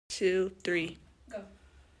2, 3. Go.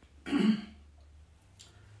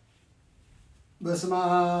 በስመ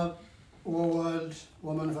አብ ወወልድ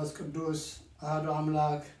ወመንፈስ ቅዱስ አሐዱ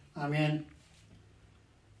አምላክ አሜን።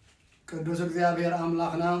 ቅዱስ እግዚአብሔር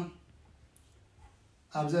አምላክና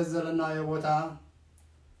አብዘዘለና የቦታ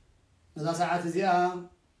ነዛ ሰዓት እዚኣ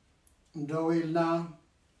ደዊልና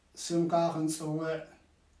ስምካ ክንጽውዕ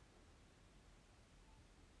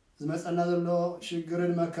ዝመጸና ዘሎ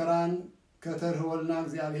ሽግርን መከራን ከተርህወልና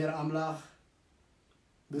እግዚአብሔር አምላክ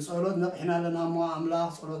بصلوت نقحنا لنا مو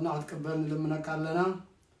أملاك صلوتنا هتقبل لمن كلنا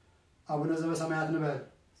أبونا زب سماعات نبال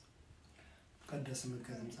قدس من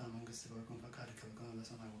كذا مسام من قصة ويكون فكارك وكمان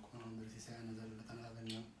بسمع وكمان عند الرسالة نزل لنا هذا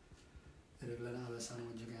اليوم رجلنا بسان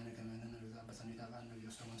وجينا كمان نرجع بسان يتابعنا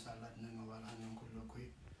يوسف مسالتنا وبالعنا كله كوي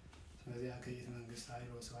سمعي أكيد من قصة هاي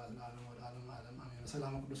وسواد العالم والعالم عالم آمين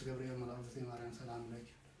سلام قدوس جبريل ملاك مريم سلام لك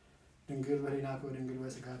دنقل بريناك ودنقل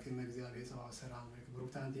وسكاك مجزية بيسوا سلام لك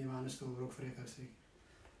بروكتان تيمان استو بروك فريكرسي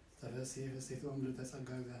تفسي فسيتهم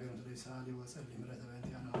لتسقى እግዚአብሔር ለይሳሊ ወጸልይ ምሕረተ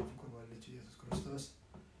በእንቲአነ ወፍቁር ወልጅ ኢየሱስ ክርስቶስ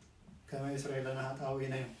ከመ እስራኤል ለና ኃጣዊ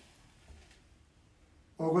ነኝ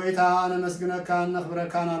ኦጎይታ ነመስግነካ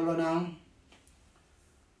ነኽብረካን አሎና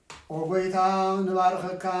ኦጎይታ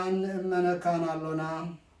ንባርከካን እመነካን አሎና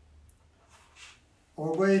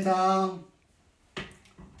ኦጎይታ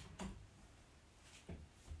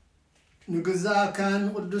ንግዛካን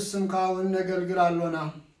ቅዱስ ስምካውን ነገልግል አሎና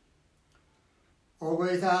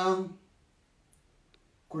ኦጎይታ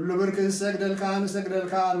كل برك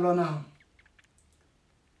سجدلك اللونا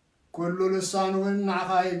كل لسان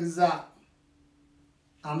ونعخاي جزاء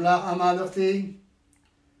أملاك أمالختي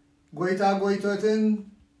قويتوتن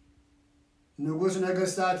نقوس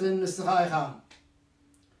نقستاتن نستخايخا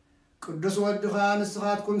قدس ودخان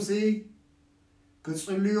نستخاتكم سي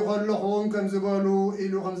كتصلي يخلقون كم زبالو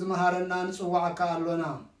إلو خمز مهارنا نسوعك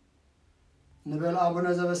اللونا نبال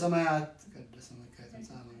أبونا زب سمايات قدس مكاتن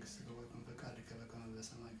سامن كستقوكم فكارك بكم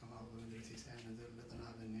بسماي كما هو مدرسي سيانا ذلتنا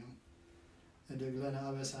بالنيوم ندق لنا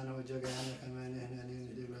أبسانا وجاقانا كما نهناني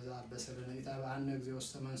ندق لزا عبسلنا إتابع عنك زي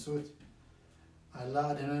وستمنسوت الله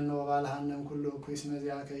أدنان وبالهنم كله كويس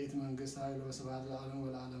مزيعك يتمن قصائل وسبعات العالم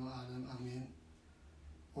والعالم عالم آمين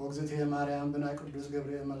وقزته ماريام بنا قدوس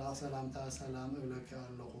جبريل ملاك سلامتا سلام إبلك يا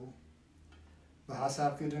الله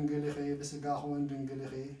بحسابك دنقلي خي بسقاخون دنقلي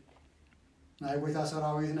خي ناي قويتا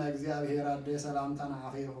سراويت ناي እግዚአብሔር አደ ሰላምታን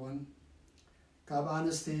አኺሁን ካብ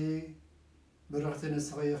አንስቲ ብርኽቲ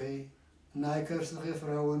ንስኺኺ ናይ ከርስኺ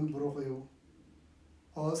ፍረውን ብሩኽዩ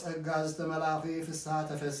ኦ ጸጋ ዝተመላኺ ፍስሐ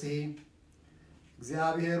ተፈስሒ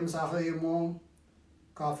እግዚአብሔር ምሳኺ እሞ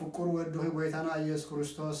ካብ ፍቁር ወድኺ ጎይታና ኢየሱስ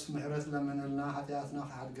ክርስቶስ ምሕረት ለምንልና ኃጢአትና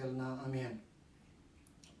ከሐድገልና አሜን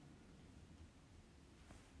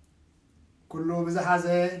ኩሉ ብዝሓዘ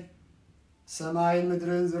سماي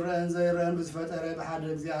مدرن زرن زيرن بزفتره بحد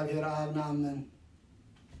እግዚአብሔር አብ ናምን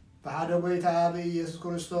بحد ጎይታ አብ ኢየሱስ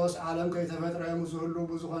ክርስቶስ ዓለም ከይተፈጠረ ሙዙሉ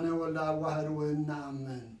ብዙኾነ ወልድ አዋህድ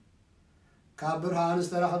ወናምን ካብ ብርሃን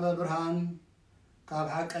ዝተረኸበ ብርሃን ካብ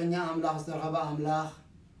ሐቀኛ አምላክ ዝተረኸበ አምላክ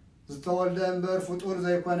ዝተወልደ እምበር ፍጡር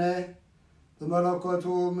ዘይኮነ በመለኮቱ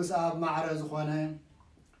ምስአብ ማዕረ ዝኾነ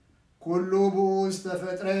ኩሉ ብኡ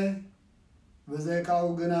ዝተፈጠረ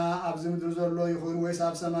بزيكاو جنا أبزم درزولو يخون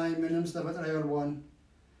ويساب سماي منهم استفتر يلبون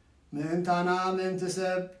من تانا من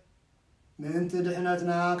تسب من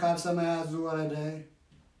تدحنتنا كاب سمايات زورده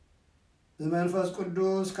بمنفس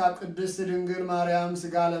قدوس كاب قدس دنجل مريم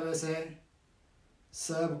سقال بسه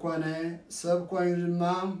سب كونه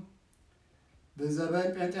المام بزبن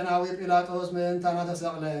بنتناوي بيلاطوس من تانا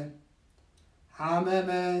تسقله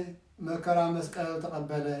حاممه مكرا مسقل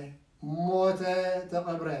تقبله موته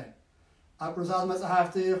تقبره أقرصات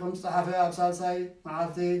مصحفتي خمس صحفي أبسالسي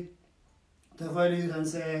معرفتي تفلي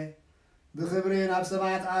تنسي بخبرين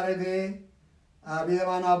أبسمات عرقي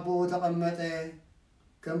أبيبان أبو تقمتي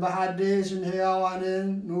كم بحديش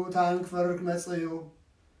انهياوانين نوتان كفرك مصيو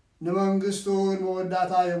نمنقستون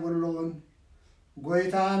موداتا يبولون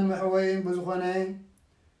قويتان محوين بزخونين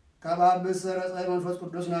كباب بسرس أي منفس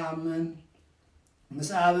قدسنا عمين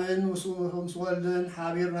مسعبين وسولدن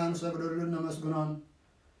حابيرنا نسقللن مسقنون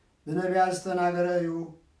بنبيات استناقرأيو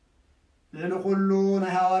لأنه كله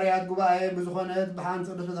نحواريات قبائي بزخونات بحانت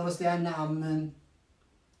قدس بترستيان نعمن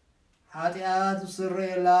حاتيات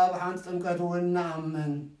سري الله بحانت تمكتون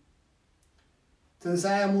نعمن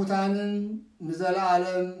تنسايا موتانن نزل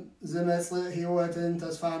عالم زمص هيوتن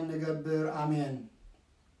تسفان نقبر آمين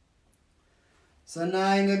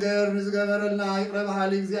سناي نقر نزقبرلنا يقرب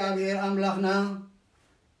حالي እግዚአብሔር أملاخنا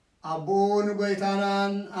أبون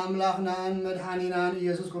قويتانان أملاخنان مدحانينان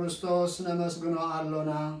إيسوس كريستوس نمسقنا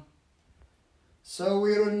علونا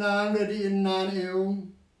سويرنان ردينان إيو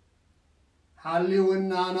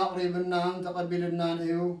حليونا نقربنا تقبلنا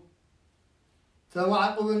نيو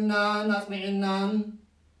توعقبنا نصنعنا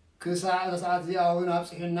كساعة ساعات زياون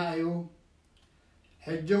أبصحنا أيو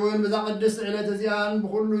حجون بزقدس علة زيان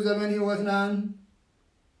بكل زمن هوتنان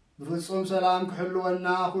بفصوم سلام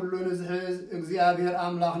كحلونا كل نزحز اغزيابير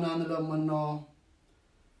أملاخنا نلمنا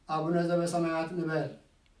أبونا زب سماعات نبال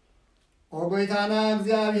وقويتانا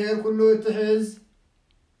اغزيابير كله اتحز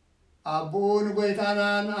أبون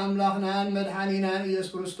قويتانا أملاخنا مدحانينا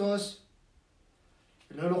إيس كريستوس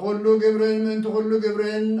للخلو قبرن من تخلو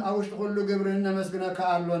قبرن أوش تخلو قبرن نمسكنا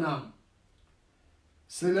كأرلونا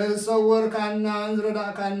سلل صور كانان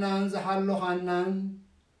زرداء كانان زحلو كانان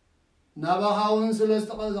نبخاون سلل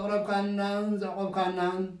زغرب كانان زعقب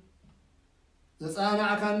كانان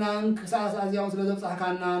زصانع كانان كساس أزياو سلل زبصح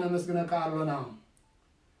كانان نمسكنا كأرلونا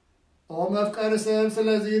ومفكر سب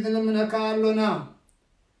سلل زيدن من كأرلونا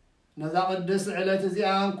نزاق الدس علة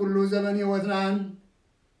زيان كل زمن وثنان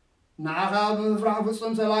نعقاب مفرح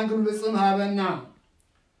بصم سلام كل بصم هابنا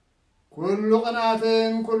كل قناة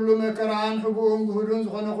كل مكران حبوم جهودون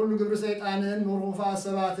زخنا كل قبر سيطان مرغوفا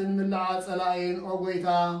سبات من لعات سلاين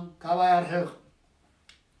أوغيتا كابا يرحق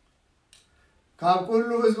كاب كل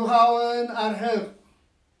حزب خاون أرحق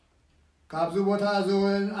كاب زبوتا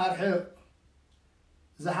زون أرحق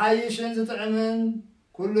زحايشن زتعمن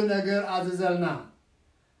كل نقر عززلنا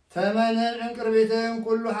ثمنا عنكر بيتهم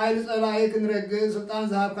كل حيل صلايك نرجع سلطان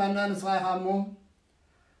ذهب كنا نصاي حمو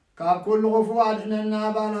كاب كل غفو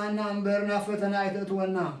عدنا بالنا أمبرنا فتنا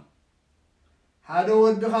يتأتونا هذا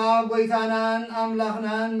ودخا بيتانان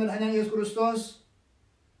أملاخنا ملحنا يسوع كريستوس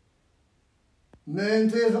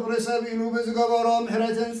من تفقر سبيلو بزقبرو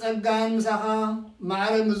محرتن سبقان مساخا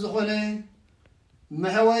معرم الزخونة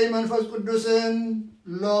محوي منفذ قدوسن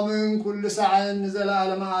لومن كل ساعة نزل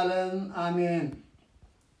على معلم آمين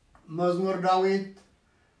مزمور داويد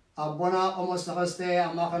أبونا قمص تخستي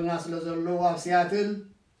أما خلنا سلزلو وابسياتل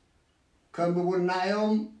كم بقولنا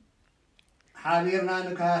يوم حابيرنا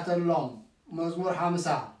نكهات اللوم مزمور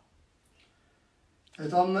 5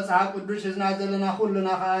 إتوم مسعى قدوش إزناد لنا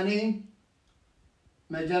كلنا خاني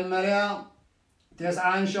مجمريا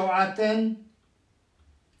 9 شوعتن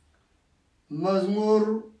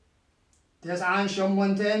مزمور 9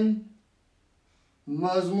 شمونتن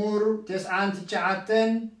مزمور 9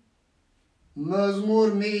 تشعتن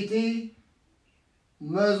مزمور 100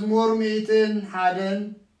 مزمور 100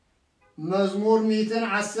 حادن مزمور 100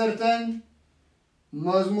 عسرتن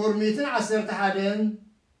مزمور 100 عسرت حادن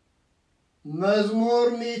مزمور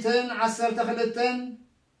 100 عسرت خلتن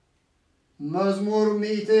مزمور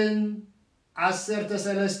 100 عسرت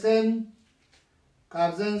سلستن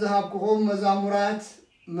كابزن ذهبكم مزامرات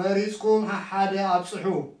مريزكم حاده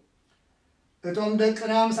أبصحو اتوم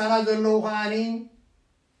دقنا مسانا زلو خاني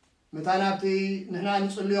متانابتي نحنا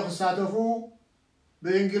نصلي خساتفو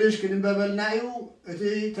بإنجليش كنبابلنايو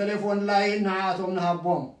اتي تليفون لاين نعاتهم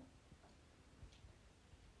نهبهم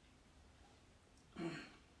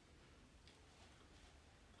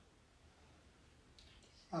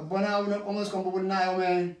أبونا أبونا قمص كم بقولنا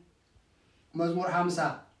يومين مزمور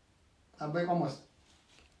 5 أبوي قمص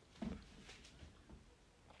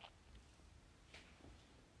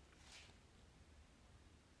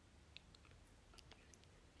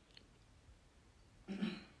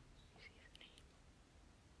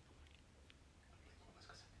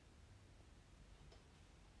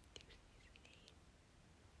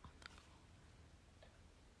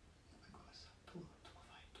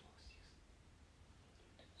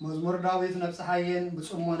مزمور داويد نفس حيين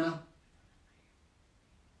بصمونا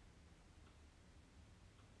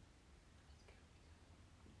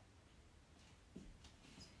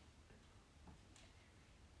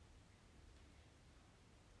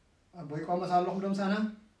أبوي قوم صالحهم دم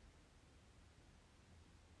سنة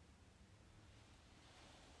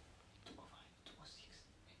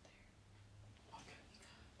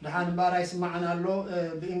لحان باري سمعنا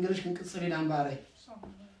له بإنجليش كنكسر لنا باري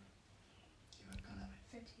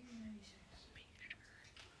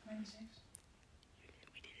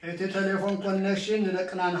إتي تليفون كونكشن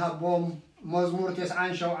لقنا نهبهم مزمور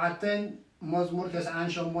 9 شوعتن مزمور 9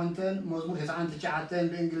 شمونتن مزمور 9 تشعتن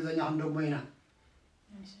بإنجليزية عندهم بينا.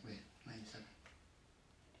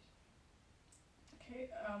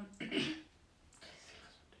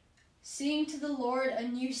 Sing to the Lord a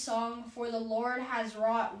new song, for the Lord has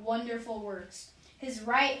wrought wonderful works. His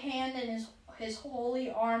right hand and his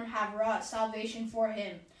holy arm have wrought salvation for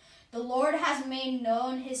him. The Lord has made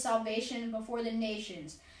known his salvation before the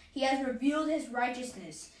nations. He has revealed his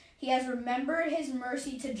righteousness. He has remembered his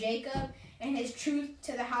mercy to Jacob and his truth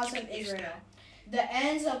to the house of Israel. The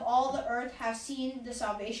ends of all the earth have seen the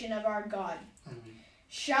salvation of our God.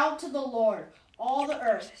 Shout to the Lord, all the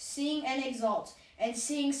earth, sing and exalt, and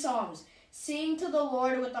sing psalms. Sing to the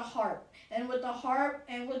Lord with the harp, and with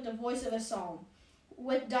the voice of a psalm,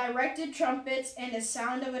 with directed trumpets and the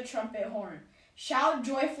sound of a trumpet horn. Shout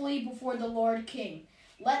joyfully before the Lord King.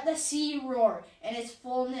 Let the sea roar and its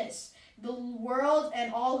fullness, the world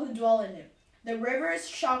and all who dwell in it. The rivers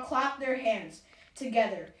shall clap their hands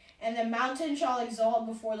together, and the mountains shall exalt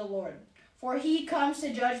before the Lord. For he comes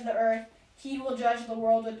to judge the earth. He will judge the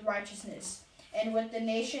world with righteousness, and with the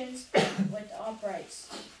nations with uprights.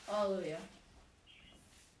 Hallelujah.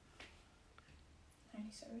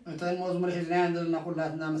 97. أنت الموضوع الحزن عندنا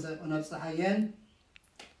كلنا نفس حيان.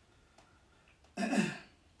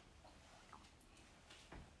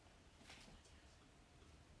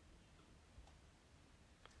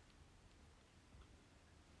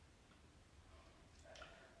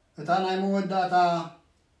 أنا موداتا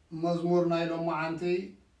مزمور نايلو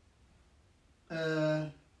معنتي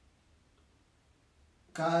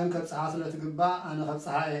كان كتصحى لتقبا أنا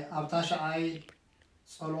كتصحى أبتاشعي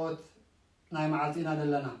صلوت ناي معلتينا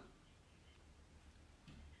دلنا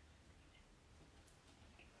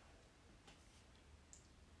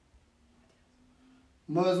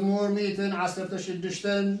مزمور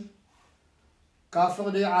 116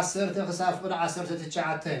 كافقدي 10 خسافقدي 10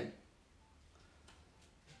 تشعتين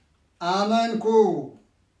آمنكو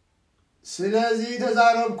سلازي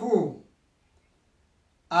تزاربكو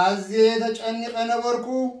أزي تجأنق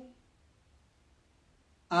نبركو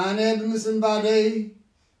أنا بمسن بعدي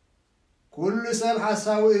كل سب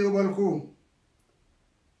حساوي يبالكو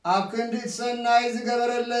أبكن دي تسناي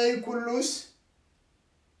زقبر اللي كلوس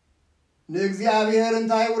نكزي أبيهر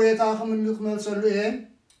انتاي وريتا خملق ملسلو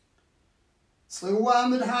إيه صوا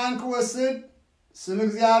مدحان كوسب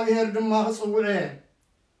سمكزي أبيهر دماغ صوع إيه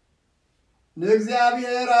نكزي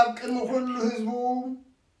أبيهر أبكن مخل هزبو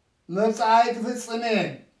مبسعي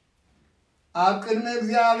كفتصني أبكن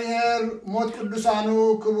نكزي أبيهر موت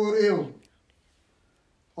قدسانو كبور إيو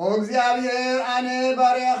وغزيابير أنا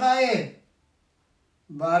باريخا إيه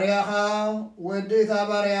باريخا وديتا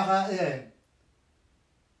باريخا إيه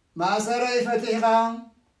ما سري فتيخا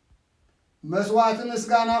مسوات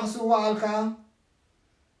مسكانا خسوا عالكا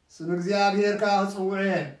سنغزيابير كا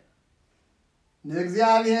خسوعيه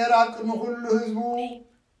نغزيابير أبقم كل هزبو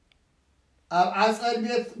أب عسل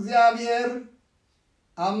بيت غزيابير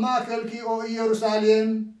أما كلكي أو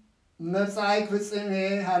يروساليم مبسعيك فتصمي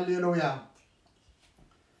هاليلويا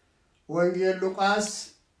وانجيل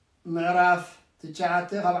لوقاس معراف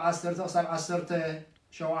تشعته خب 10 خسب 10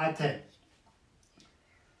 شوعته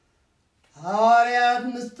هاريات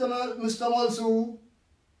مستملسو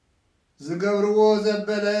زقبرو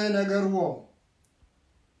زبله نقرو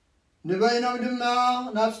نبينو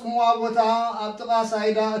دما نفسمو أبوتا أبتقى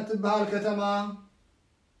سايدا اتبها الكتما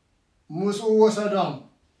موسو وصدام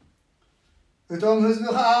اتوم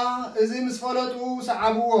هزبخا ازي مسفلتو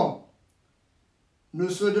سعبوو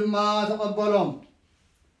نسو دما تقبلهم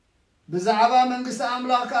بزعبا منقس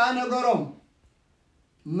أملاك أنا قرم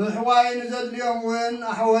محواي نزد اليوم وين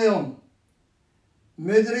أحويهم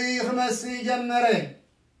مدري خمسي جمري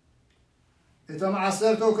إتم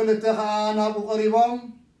عصرتو كل التخان أبو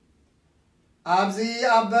قريبهم أبزي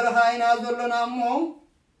أبرخاين أزولنا أمو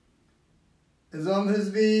إذا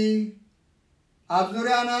هزبي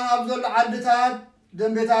أبزوريانا أبزول عدتات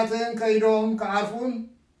دنبتاتين كيدهم كعرفون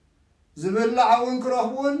زبلعون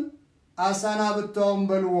كرهون أسانا بتوم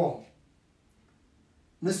بلوهم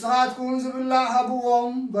نسخاتكم زبلع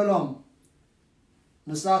هبوهم بلوم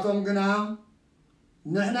نسخاتهم قنا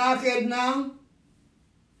نحنا كيدنا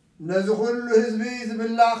نزخل هزبي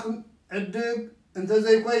زبلع عدق انت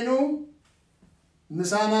زي كوينو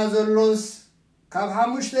مسانا زلوس كاب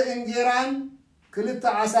حمشت انجيران كلت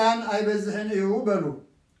عسان اي بزحن ايو بلو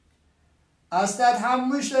استاد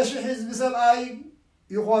حمشت شحز بسبعي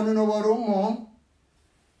يخونوا نورهم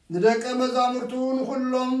ندك مزامرتون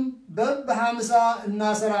كلهم بب حمسا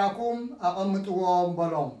الناس راكم أقمتوهم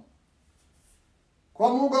بلهم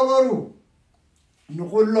كمو قبرو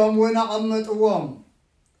نقولهم وين أقمتوهم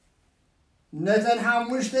نتن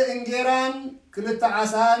حمشت انجيران كلت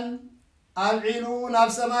عسان العلو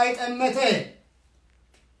نفس ما يتأمته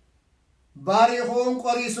باريخون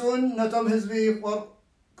قريسون نتم هزبي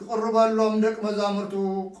قرب لهم دك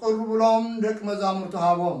مزامرتو قرب لهم دك مزامرتو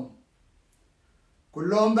هابهم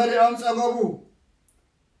كلهم بلعهم سقبو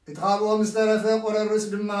اتخابوا مسترفة قررس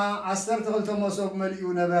دما 10 مصوب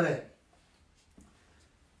مليون بره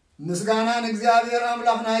مسقانا نكزيابير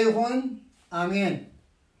أملاخنا يخون آمين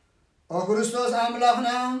وكريستوس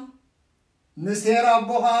أملاخنا مسير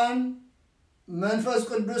أبوخان منفس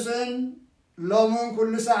قدسن لومن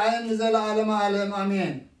كل ساعة نزل عالم عالم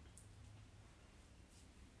آمين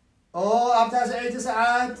أو أبتا سعيت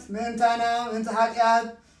ساعات من تانا من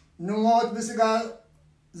تحقيات نموت بسقا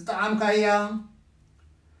زطعم كايا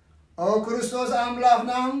أو كريستوس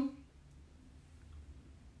أملاخنا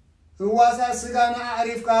هو أساس سقانا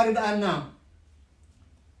أعرف كارد أنا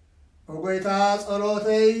وقويتا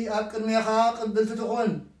صلوتي أكد ميخا قبلت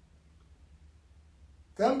تخون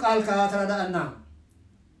كم قال كاتر دأنا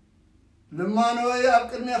لما نوي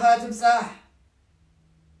أكد ميخا تبصح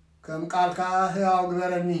كم قال كاهيا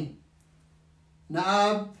وقبرني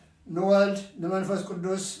نعب نولد نمنفس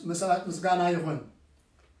قدوس مسقانا يخون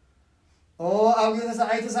أو أبقى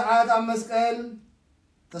تسعي ساعات عم مسكال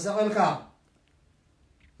تسقلكا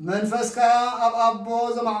منفسكا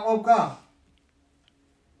أبو زمعقوبكا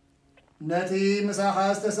نتي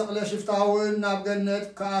مساخاس تسقل شفتاون نابجنت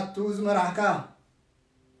كاتوز مرحكا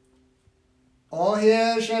أو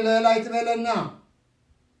هي شلال يتبلنا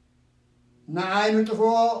نعاي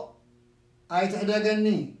نتفو أي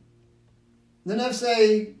تحدقني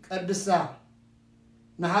ننفسي قدسا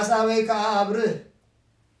نحسابي كأبره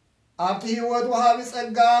أبتي وطوها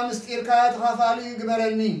بسقا مستيركا تخافالي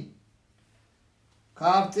قبرني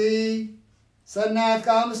كابتي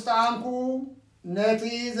سناتكا مستعامكو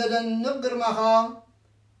نتي زدن نقدر مخا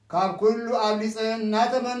كاب كل أبليسين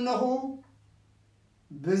ناتمنخو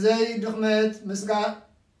بزي دخمت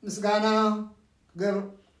مسقانا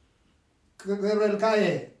قبر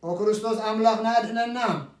الكاية وكريستوس أملاخنا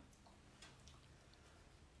دحننا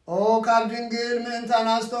أو كاب دنجل من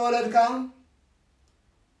تاناس تولدكا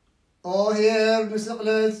أو هير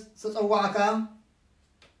مسقلت ستطوعكا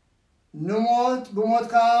نموت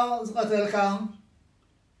بموتكا زقتلكا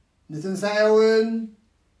نتنسايون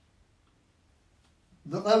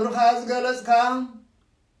بقبر خاز قلسكا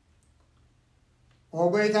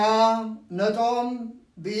وقويتا نتوم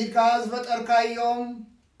بيدكا زفتركا يوم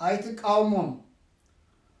ايتك اوموم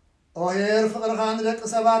وهير فقر خان لك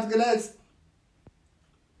سبات قلت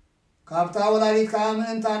كابتا ولاريتكا من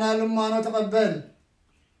انتانا لما نتقبل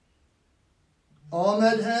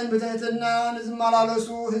ومدهن بتهتنا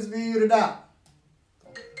نزمالالسو هزبي ردا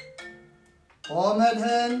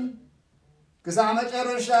ومدهن كسع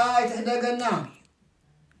مجرشا ايتحدقنا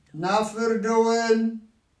نافر دون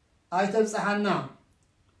ايتبصحنا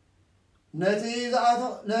نتي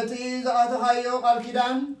ذاتو هايو قال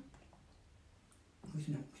كيدان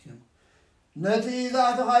نتي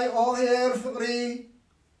ذاتو هاي اوهير فقري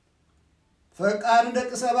فقار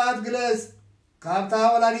دق سبات قلس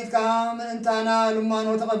كابتا ولانيتكا من انتانا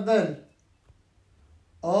لمانو تقبل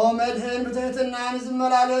او مدهن بتهتنا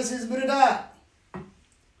نزمالالس هزبردا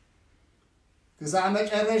كسع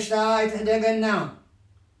مجرشا ايتحدقنا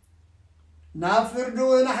نافر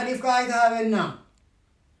دون حليفكا ايتهابنا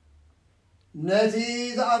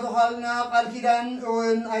نتي ذاتو خالنا قال كيدان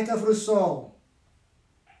اون ايتفرسو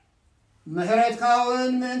محرت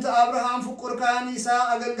كاون من ابراهام فقر كان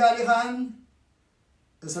إساء أقلقالي خان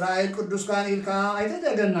إسرائيل قدوس كان إلكا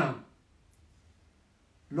ايتدقنا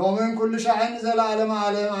لو من كل شعن زل عالم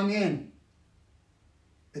عالم امين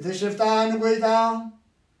اتشفتان قويتا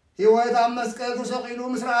هيويتا مسكت تسقيلو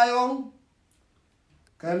مسرعيو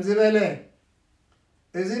كم زبالي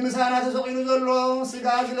إذا مسانا تسقيلو زلو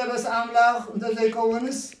سيقاج لبس أملاخ انت زي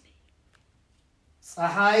كونس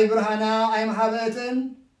صحاي برهانا أي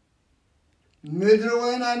محابتن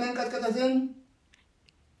مدروين أي من كتكتتن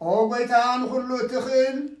أو قويتا نخلو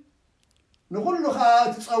التخيل نخلو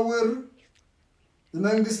خا تصور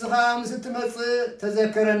المنقص خام ستمت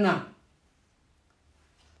تذكرنا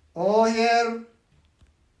أو هير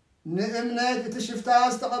نئمنت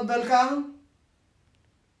تشفتاس تقبلكا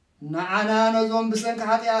نعنا نزوم بسنك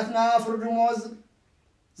حطياتنا فردموز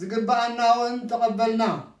زقبعنا وان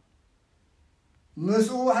تقبلنا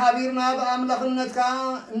مسو حبيرنا بأملخنتكا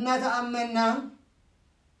إنا تأمنا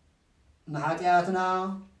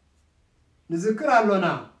نحطياتنا نذكر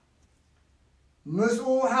اللونا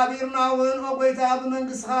مسو حبيرنا وان أبويتا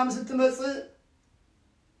بمنقص خامس تمص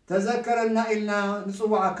تذكرنا إلنا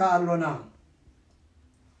نصوعك اللونا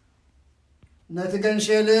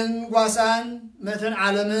نتقنشلن قواسان متن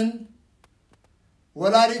عالمن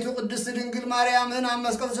ولاريتو قدست دنقل ماريامن عم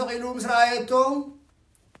مسكت سقيلو مسرايتو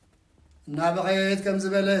نابغيت كم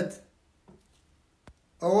زبلت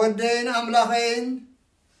اودين املاخين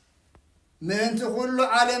من تخل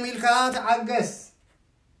عالم الكا تعقس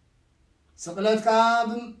سقلتكا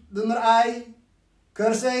بمرأي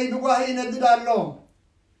كرسي بقواهي نددالو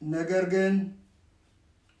نقرقن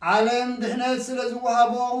عالم دحنت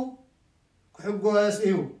سلزوهابو كحقوس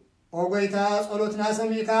إيو وقويتا صلوتنا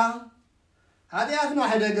سميكا هادياتنا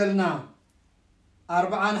حدا قلنا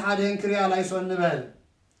 4 حدا كريا لا يسون نبل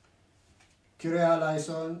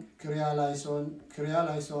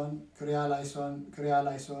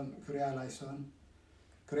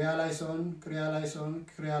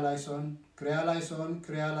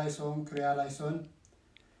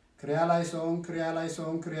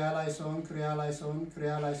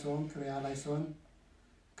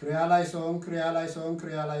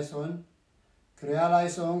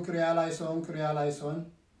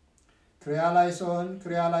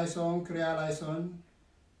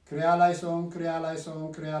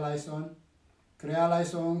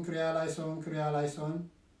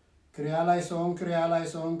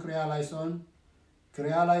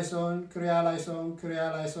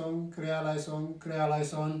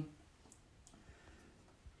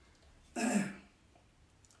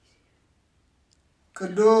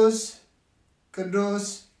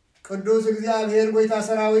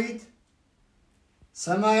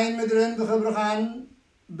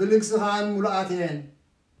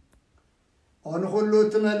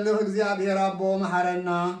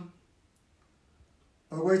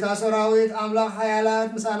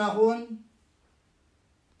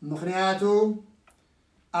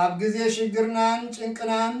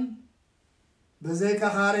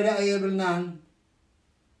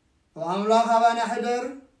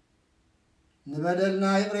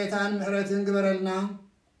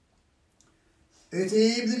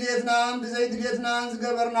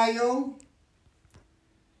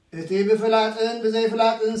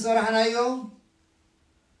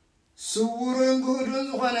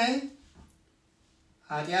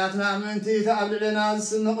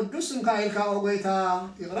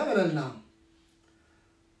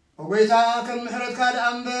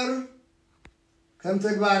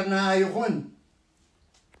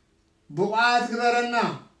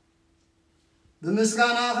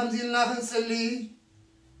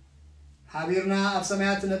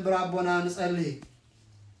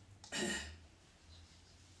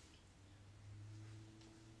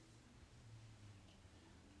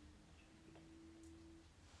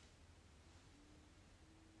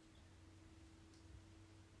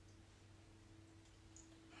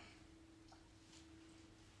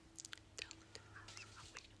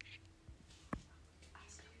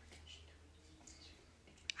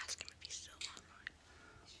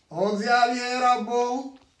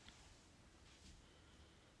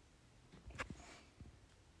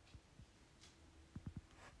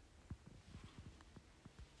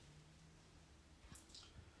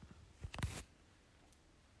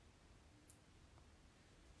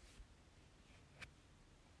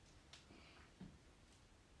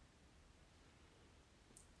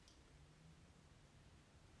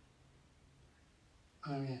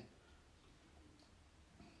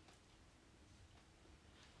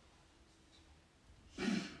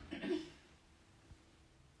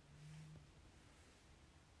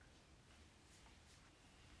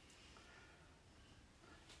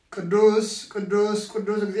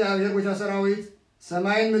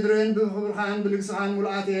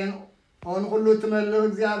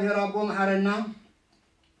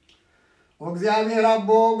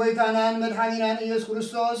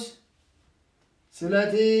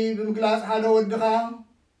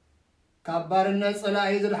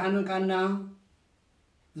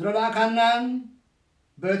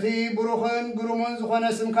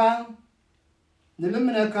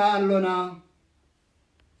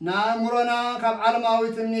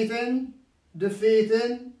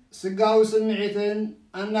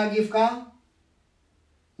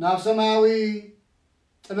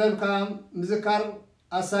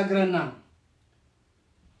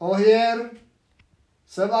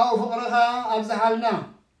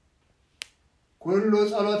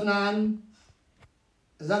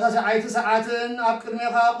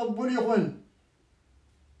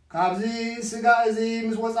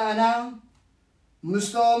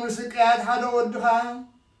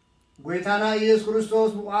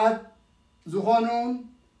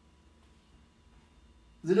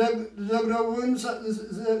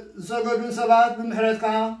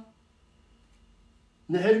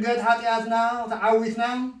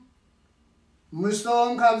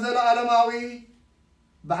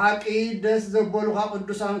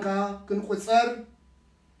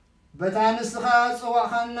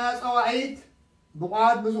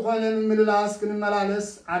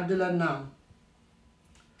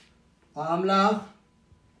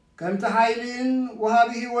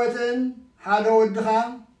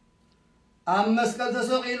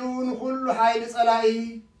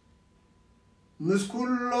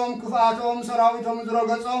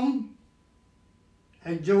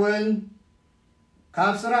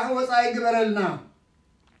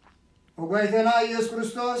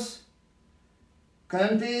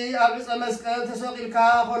كنتي أبس مسكت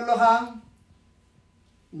سقيلكا خلها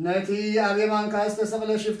نتي أبي من كاست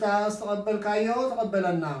سقل شفتا استقبل كايو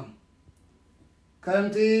تقبلنا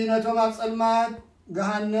كنتي نتوم أتصلمات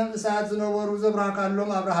جهنم ساعة زنور زبرا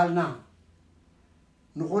كلهم أبرهلنا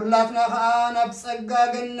نخلاتنا خانا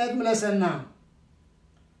بسقا جنة ملسنا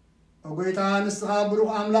وقيتا نستخا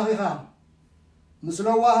بروح أملاخيخا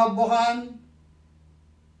مسلوها بخان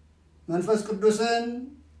منفس قدسن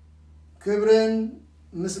كبرن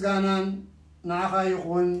مسغانان نعخا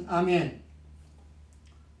يخون آمين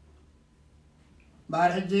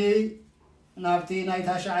بعد حجي نافتي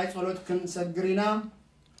نايتا شعي صلوت كن سجرينا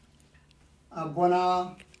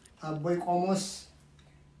أبونا أبوي قوموس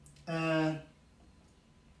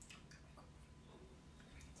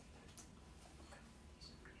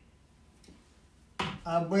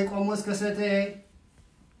أبوي قوموس كسته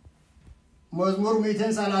مزمور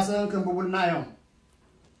 230 كن بقولنا يوم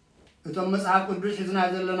إتوم مسعى قدوس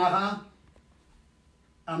حزنا جلنا خا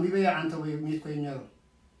أمي بيا عن توي 100 كوين يورو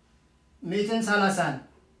 230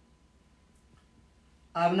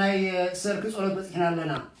 أبناء سيركس أولد بتحنا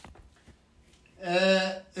لنا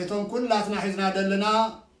إتوم كلاتنا حزنا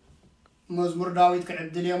جلنا مزمور داوود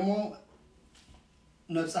كعبد اليومو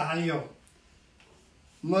نفسه حيو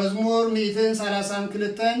مزمور 230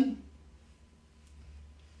 كلتن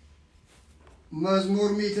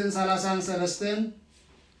مزمور 233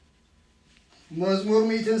 مزمور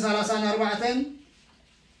 234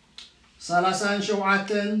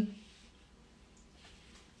 37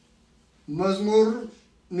 مزمور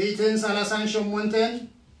 238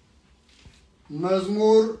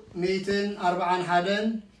 مزمور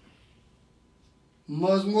 241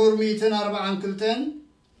 مزمور 242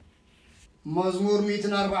 مزمور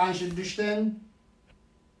 246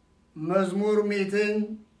 مزمور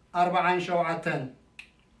 247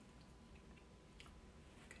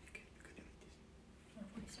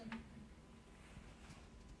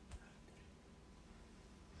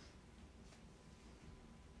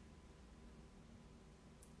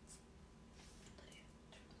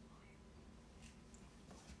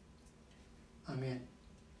 آمين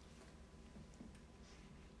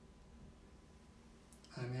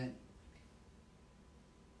آمين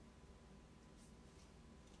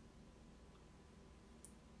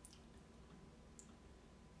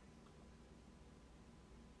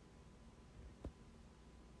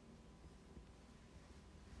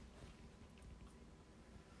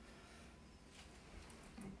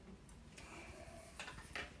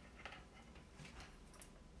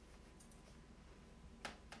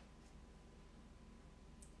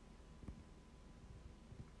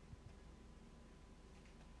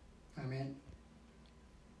آمين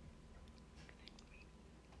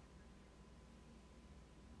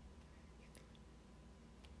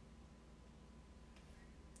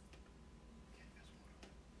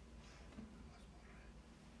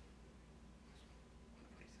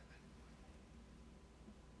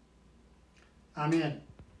آمين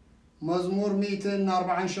مزمور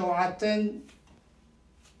 247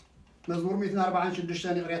 مزمور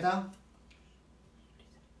 246 قريتها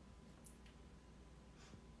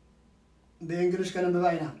بإنجليش كان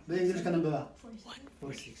بباينا بإنجليش كان ببا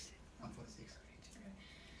 46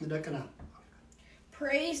 مدكنا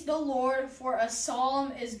Praise the Lord, for a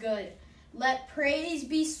psalm is good. Let praise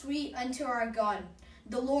be sweet unto our God.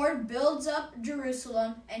 The Lord builds up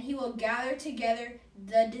Jerusalem, and he will gather together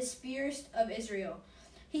the dispersed of Israel.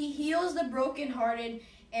 He heals the brokenhearted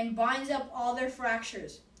and binds up all their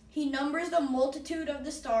fractures. He numbers the multitude of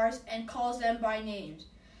the stars and calls them by names.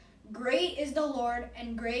 Great is the Lord,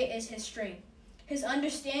 and great is his strength. His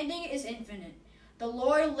understanding is infinite. The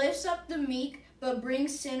Lord lifts up the meek, but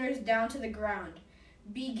brings sinners down to the ground.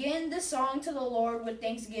 Begin the song to the Lord with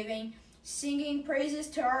thanksgiving, singing praises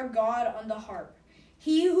to our God on the harp.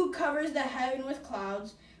 He who covers the heaven with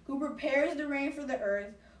clouds, who prepares the rain for the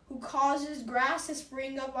earth, who causes grass to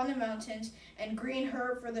spring up on the mountains and green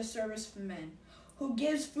herb for the service of men, who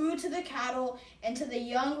gives food to the cattle and to the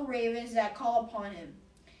young ravens that call upon him.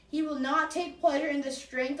 He will not take pleasure in the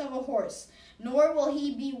strength of a horse, nor will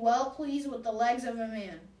he be well pleased with the legs of a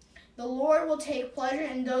man. The Lord will take pleasure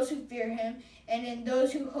in those who fear him and in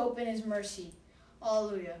those who hope in his mercy.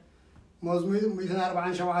 Hallelujah. مزمور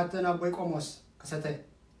 247 أبوي قوموس كسته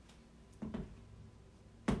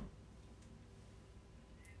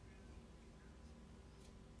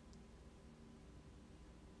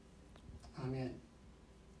آمين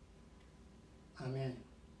آمين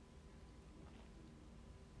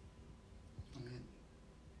آمين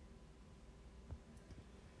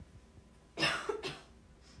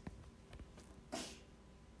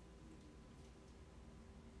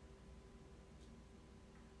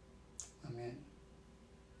آمين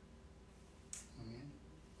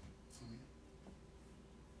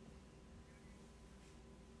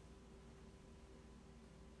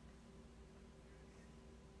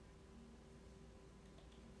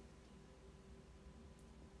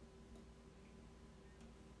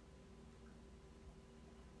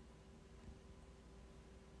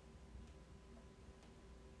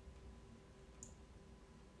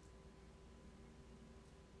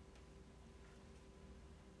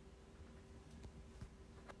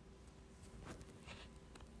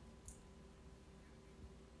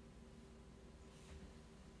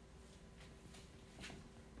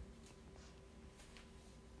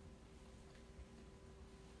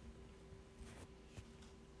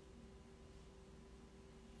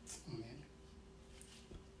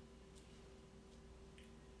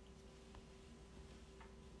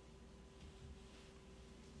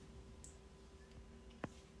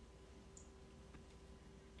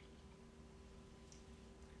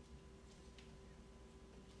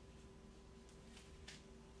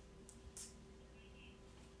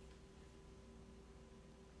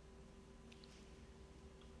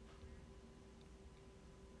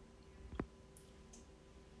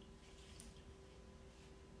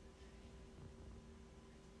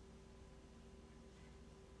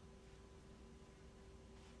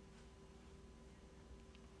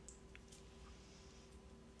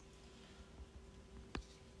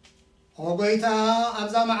وقويتا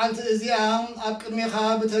أبزا معلت إزيام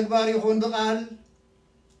أبقميخا بتكبار يخون بقال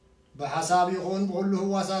بحساب يخون بغله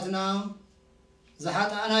واساتنا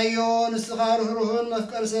زحات عنايون استخاره رهون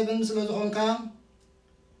مفكر سبن سلزخون كام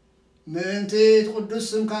منتي تقدس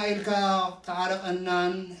سمكايلكا تعارق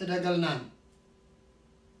أنان حدقلنا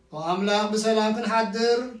وأملاق بسلام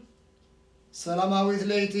كنحدر سلاماويت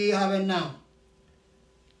ليتي هابنا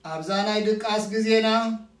أبزانا يدك أسقزينا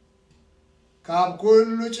كاب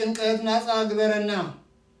كل چنقت ناصا غبرنا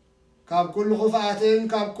كاب كل خفاتن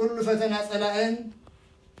كاب كل فتنا صلاين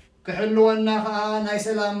كحلونا خا ناي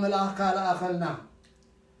سلام ملاخ كالا اخلنا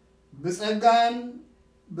بصغان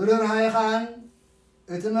برر هايخان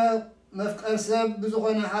اتم مفقر سب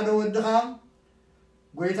بزخنا حدا ودخا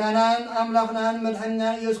غويتانان املاخنان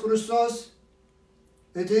مدحنا يسوع كريستوس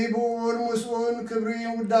اتيبول مسؤول كبرين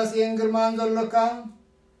وداسين غرمان زلكا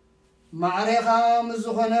معريخا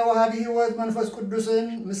مزخنا وهذه واد منفس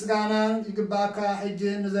قدوسن مسغانا يغباكا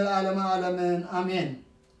حجن زلالم عالمين امين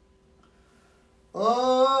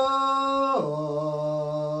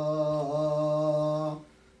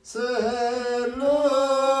سلوس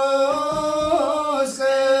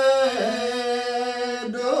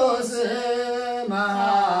دوس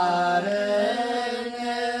مارن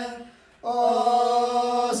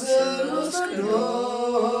سلوس دوس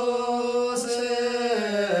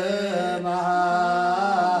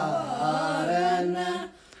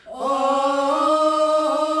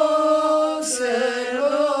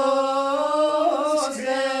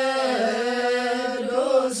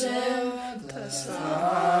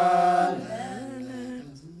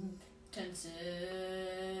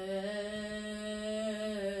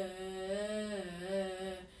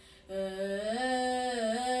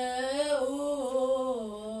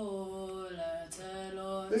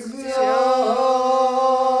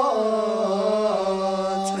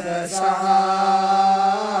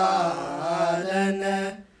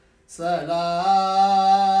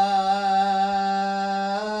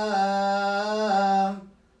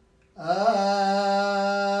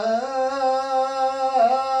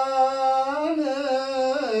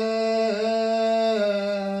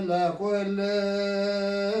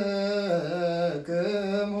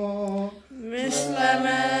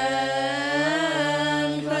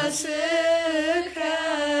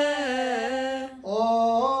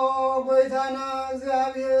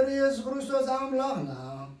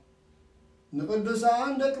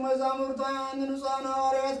نقدسان دك مزامرتان نصان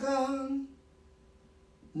حوارياتكم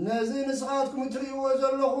نزي نسخاتكم تريو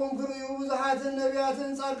وزلخون كريو بزحات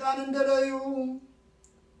النبيات صالقان اندليو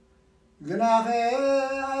غناخي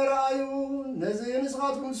ايرايو نزي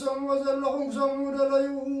نسخاتكم سمو وزلخون سمو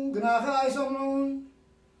دليو غناخي اي سمون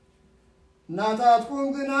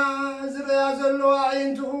ناتاتكم غنا زريا زلو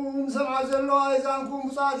عينتكم سمع زلو ايزانكم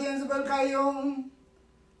بصاتين زبلكايوم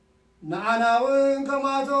نعناون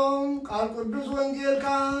كماتهم قال قدوس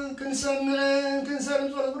وانجيلكا كنسمعن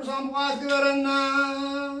كنسلم صلى برسام بقات كبرنا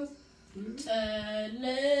بنت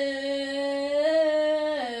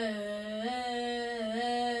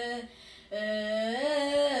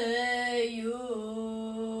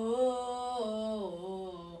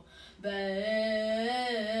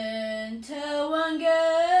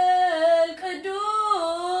وانجيل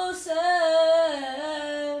قدوس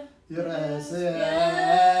يرسل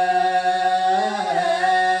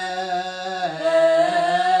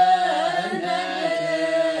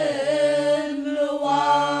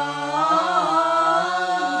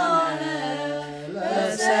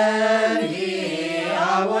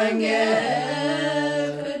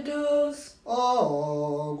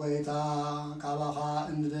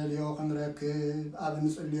أبن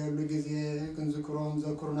سؤالي أقول جزء كنذكرون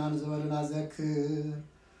ذكرنا نزولنا ذكر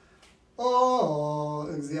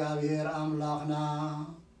إجزاء أملاخنا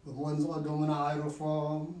ونزقدمنا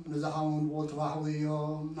عيرفهم نزحون بوت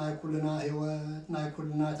بحويهم ناي كلنا هوات ناي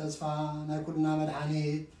كلنا تزفى ناي كلنا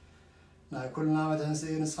مدحانيت ناي كلنا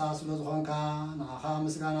متنسي نسخاص لزخونكا ناخا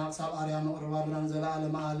مسكانا أقصاب أريان نقربا لنا نزل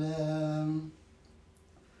عالم عالم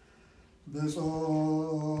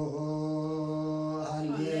بصوه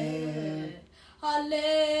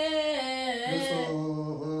هاليه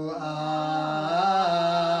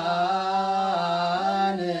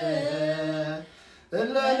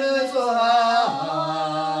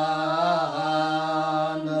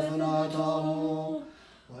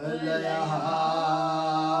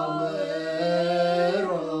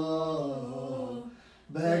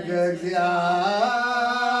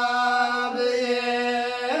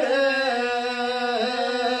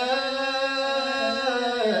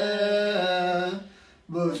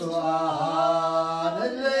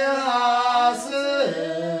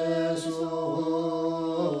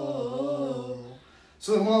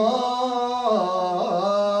سمو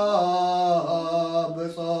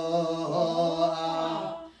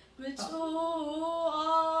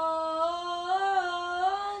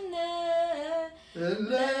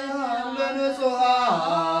ለንጹሃን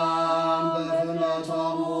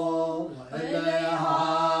በፍኖቶሙ ወለያሃውሩ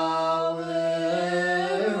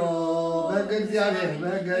በእግዚአብሔር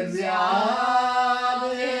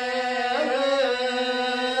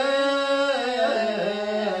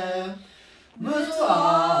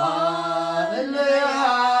ምጽዋዕ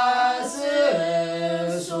ለያሐስሱ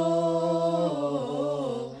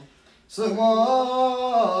ስሞ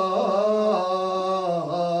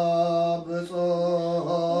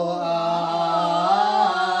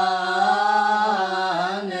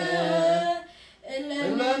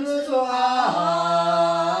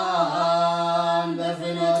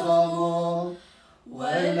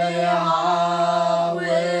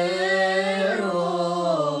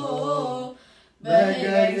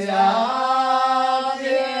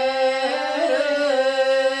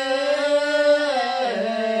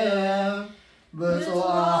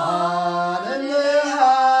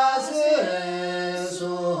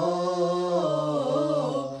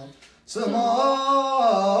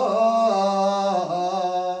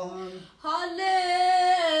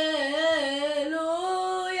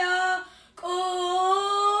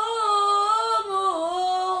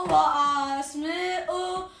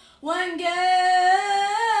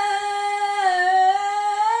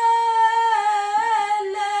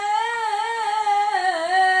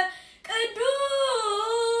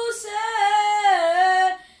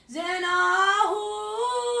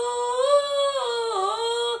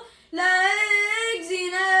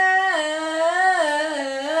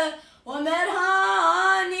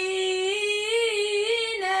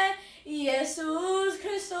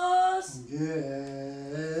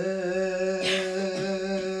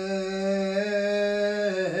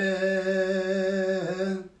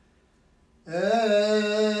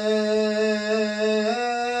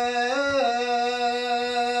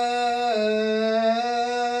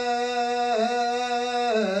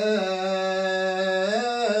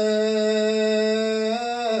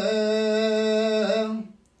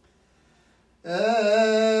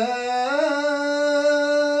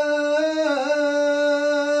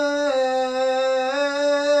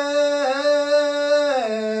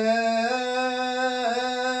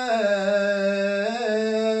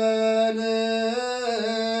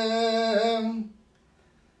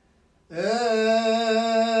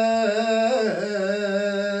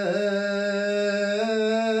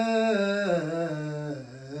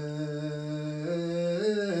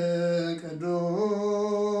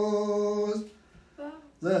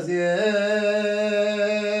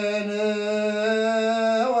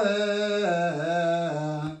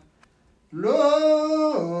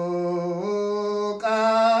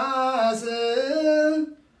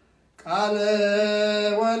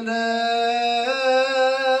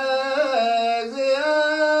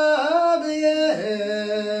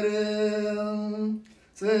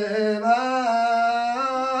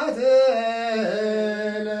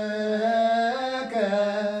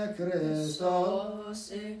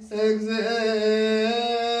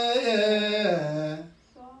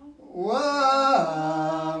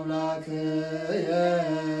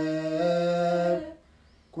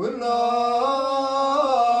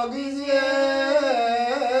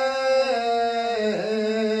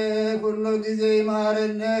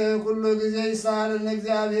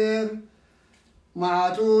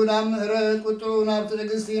معتونا مهرت قطونا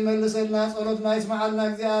بتقسي ملسلنا صلوتنا يسمعنا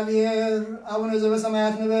እግዚአብሔር አቡነ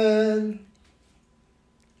ዘበሰማያት ንበል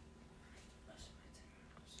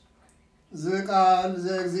ዝቃል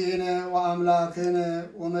ዘግዚእነ ወአምላክነ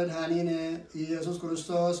ወመድኃኒነ ኢየሱስ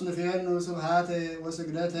ክርስቶስ ንፍየኑ ስብሐተ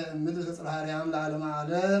ወስግደተ እምድር ጽርሐርያም ለዓለመ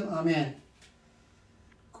ዓለም አሜን።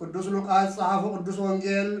 ቅዱስ ሉቃስ ጸሐፉ ቅዱስ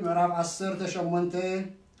ወንጌል ምዕራፍ 10 ተሸሞንተ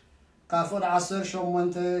ካፎድ 10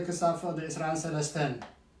 ሸሞንተ ክሳፎድ 23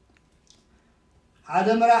 ሓደ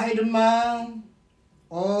መራሒ ድማ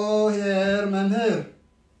ኦ ሄር መምህር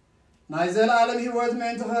ናይ ዘለዓለም ሕይወት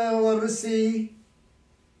ምእንቲ ወርሲ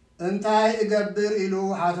እንታይ እገብር ኢሉ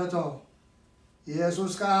ሓተቶ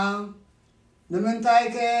ኢየሱስ ከዓ ንምንታይ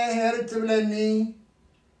ከሄር ትብለኒ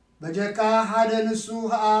በጀካ ሓደ ንሱ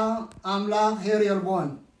ከዓ አምላክ ሄር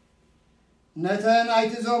የልቦን ነተን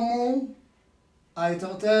አይትዘሙ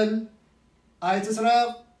አይትቅተል አይትስረቅ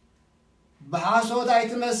በሐሶት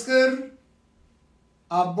አይትመስክር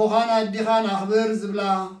አቦኻን አዲኻን አኽብር ዝብላ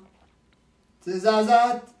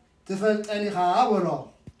ትእዛዛት ትፈልጠኒኻ በሎ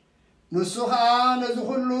ንሱ ከዓ ነዚ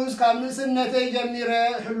ኩሉ እስካብ ንእስነተይ ጀሚረ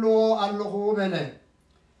ሕልዎ ኣለኹ በለ።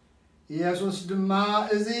 ኢየሱስ ድማ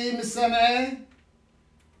እዚ ምስ ሰምዐ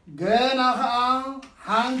ገና ከዓ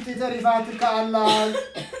ሓንቲ ተሪፋትካ ኣላ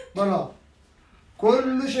በሎ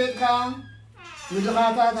ኩሉ ሸጥካ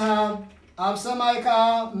ምድኻታት ሃብ ኣብ ሰማይ ከዓ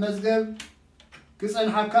መዝገብ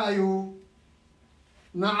كسن حكايو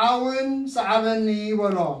معاون سعبني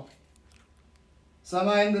ولا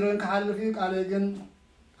سماي درن كحل فيك عليكن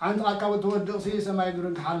عند أكاو تودق سي سماي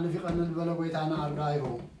درن كحل فيك أن البلد ويتانا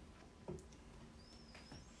أرضايو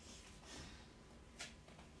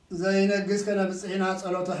زي نقص كنا بسعينات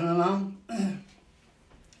صلوة حمما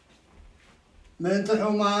من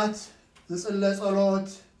تحومات نسأل صلوة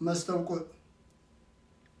مستوقع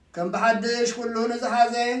كم بحدش كله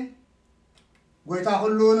نزحازي قويتا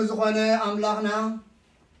كله نزخونه أملاخنا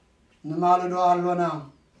نمالو دوالونا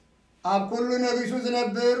أب كله نبيسو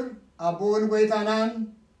زنبر أبول قويتانان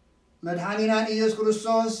مدحانينان إيس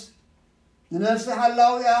كريستوس نفس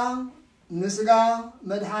حلاويا نسقا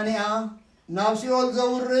مدحانيا نفسيول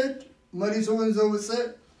زورد مريسون زوص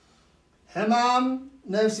حمام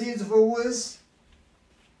نفسي زفوس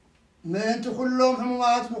ما انت كلهم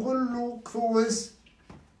حموات مخلو كفوس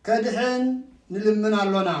كدحن نلمن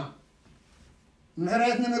علونا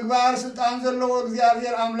محرتنا مقبار سلطان زلو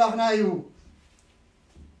እግዚአብሔር አምላክና እዩ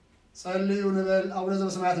صليو نبل او نزل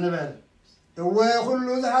سمعت نبل هو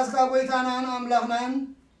كله زحاسكا قويتانان أملاخنان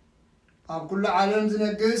أب كل عالم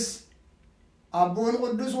زنقس أبون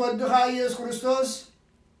قدس ودخا يس كريستوس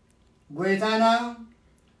قويتانا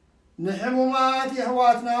نحمومات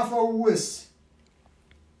يحواتنا فوس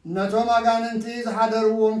نتوما قاننتي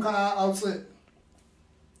زحادروهم كا أوصي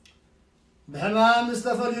بحمام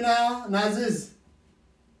نستفلنا نازز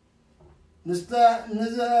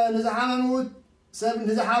نزحمموت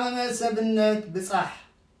نزحممت سبنت بصح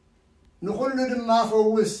نقول دما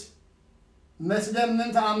فوس مسلم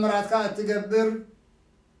من تأمرات كا تقبر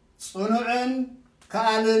صنوعن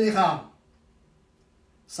كالنيخا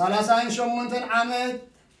 38 عامت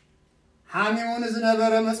حاميون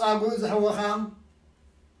زنبر مصاغو زحوخا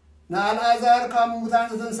نال ازار كموتان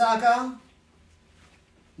تنساكا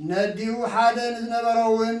نديو حادن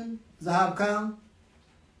زنبرون ذهبكا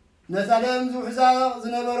نتلم زحزا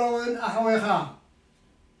زنبرون احويخا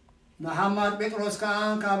محمد بطرس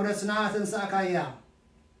كان كابرسنا تنساكايا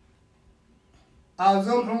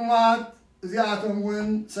أوزم حمات زياتهم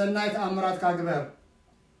وين سنايت أمرات كاقبر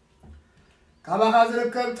كابا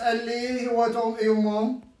غازركب تقلي هوتهم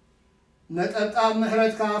إيومهم نتقطع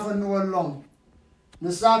محرت كافن نولهم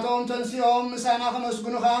نساتهم تنسيهم مسانا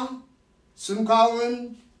خمسقنخا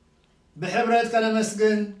سمكاون بحبرت كان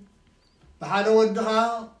مسقن بحادة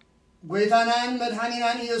ودخا قويتانان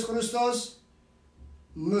مدحانينان إيس كريستوس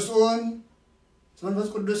مسؤون منفس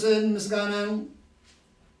قدسن مسقانان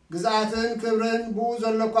جزاتن كبرن بوز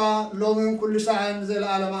اللقاء لومن كل ساعة زي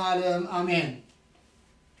العالم عالم آمين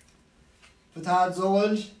فتحات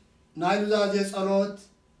زوج نايلو زازي صلوت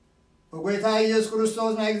وقويتا يس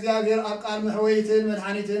كريستوس نايك زيادير أبقال محويتن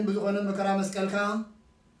مدحانيتن بزخون مكرا مسكالكا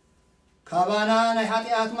كابانا ناي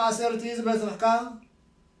حاتيات ماسرتي زبسخكا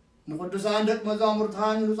نقدسان دق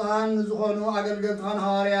مزامرتان نصحان نزخونو أقلقلتان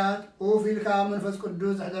هاريات وفيلكا منفس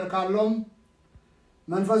قدوس حدر كاللوم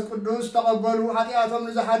منفس قدوس تقبلوا حتياتهم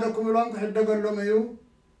نزي حدكم لهم كحدقل لهم ايو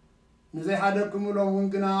نزي حدكم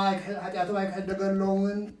لهم قنا حتياتهم ايك حدقل لهم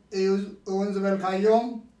ايون زبال كايوم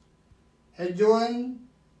حجون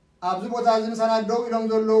ابزبو تازم سنة دو إلهم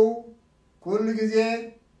دولو كل جزيه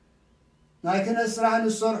نايكن السرعان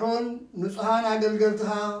السرحون نصحان عقل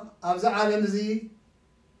قلتها ابزع عالم زي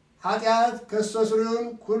حتيات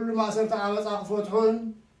كالسسرون كل ما سرت عمس اقفوتحون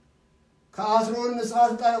كاسرون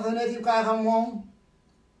نسخات تاخنتي بكاي خموم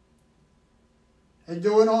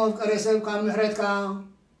الجونا وفقريسب كان محرتكا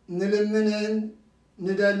نلمنن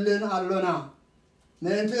ندلن علونا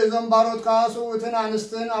من تزم باروت كاسو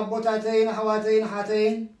وتنانستن أبوتاتين حواتين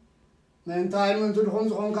حاتين من تايم من تدخون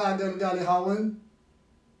زخون كاقل قالي خاون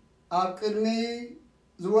أبقدمي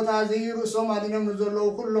زوت عزير وصوم عدينم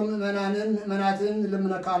نزولو كلهم مناتن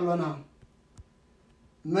لمنك علونا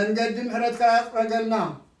من قدم محرتكا رجلنا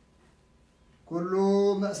كلو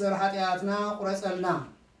مأسر حتياتنا قرسلنا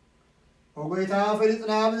وقويتا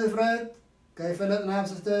فلتنا بزفرت كيف فلتنا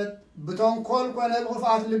بستت بتون كل كونه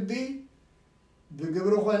بغفعات لبي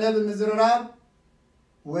بقبرو كونه بمزرراب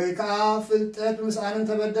ويكا فلتت مسعان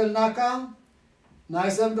تبدلناكا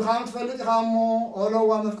نايسب دخام تفلت خامو أولو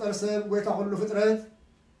ومفكر سب قويتا كله فترت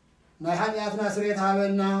نايحان ياتنا سريت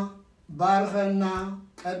هابلنا بارخنا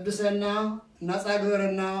قدسنا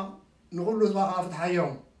نصاقبرنا نقولو زباقا فتح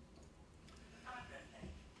يوم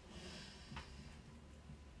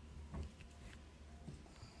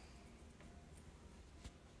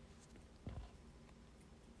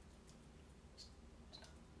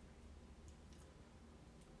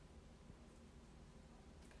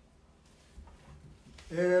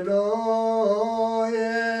إلهي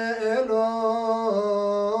إلهي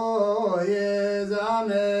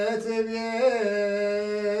زعمت بيه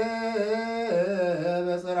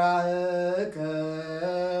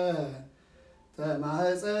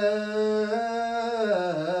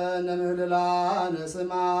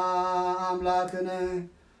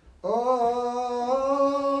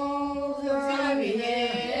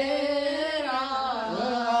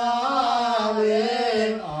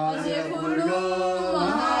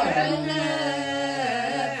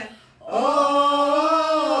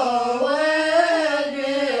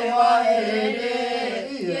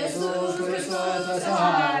ኢየሱስ ክርስቶስ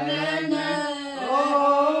ተሳለነ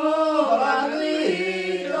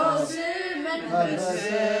ጰራቅሊጦስ መንፈስ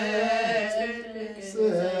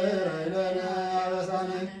ስረይለነ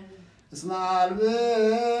አበሳነ እስመ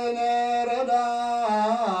አልብነ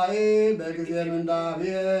ረዳኢ በጊዜ ምንዳቤ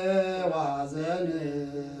ወሐዘን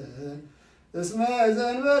እስመ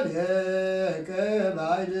ዘንበሌከ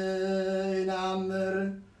ባዕድ ይነአምር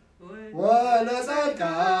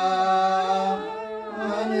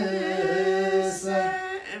ወለጻድቃንሰ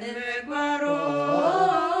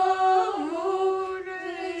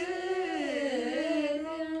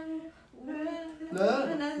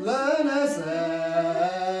ለነሰ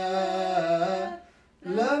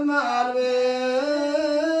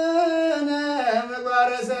ለማልብነ ምግባረ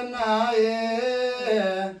ሰናየ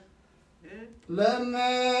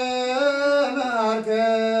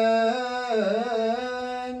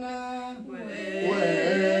ለመመሃርከነ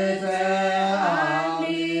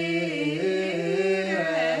ወተአሚረ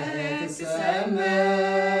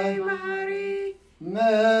ትሰመይ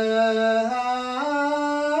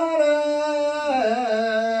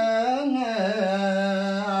መሃረነ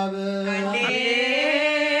አብ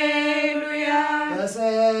ሃሌሉያ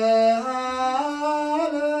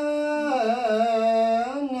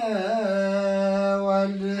ተሳሃለነ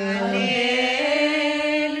ወልድ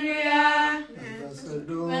ሃሌሉያ መንፈስ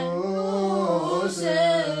ቅዱስ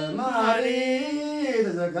መሐሪ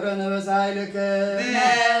ተዘከረነ በሳይልከ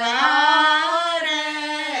መሃረነ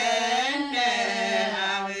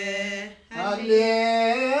አብ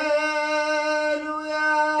ሃሌሉያ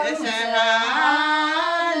ተሳሃለነ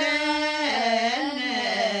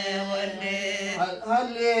ወልድ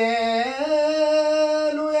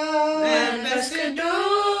ሃሌሉያ መንፈስ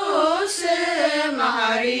ቅዱስ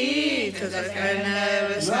መሐሪ ተዘከረነ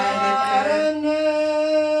በሳይልከ መሐረነ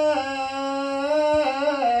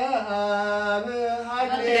አብ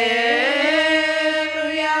ሃሌሉያ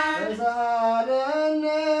ተሳሃለነ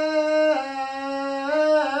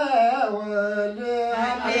ወልድ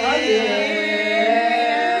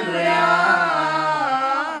ሃሌሉያ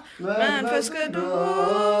መንፈስ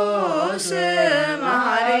ቅዱስ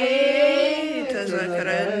መሐሪ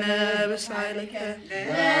ተዘክረነ በሳይልከ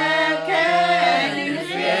ለከ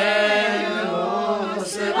ንፍየኑ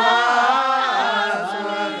ስብሐት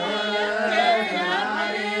ወለከ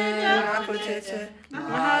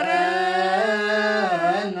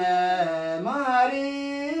መሐረነ መሐሪ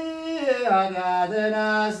ኃጢአተነ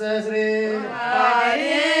አስተስርይ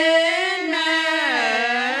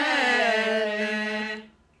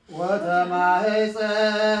ወተማህፀን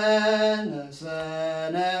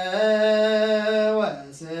ነፍሰነ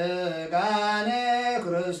ወሥጋነ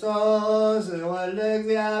ክርስቶስ ወልደ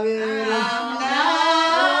እግዚአብሔር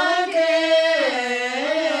አምላክ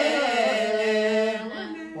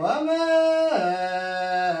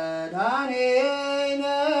ወመድኃኒነ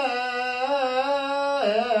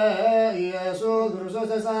ኢየሱስ ክርስቶስ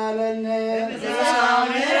ተሳሃለነ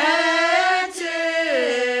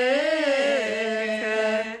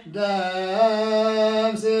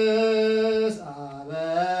ደምስስ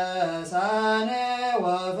አበሳነ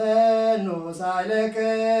ወፈኑ ሳይለከ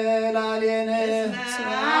ላሌነ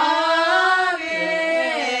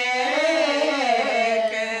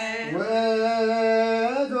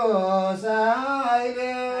ውእቱ ሳይል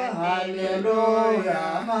ሃሌሉያ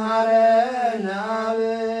መሐረነ አብ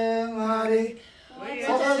መሐሪ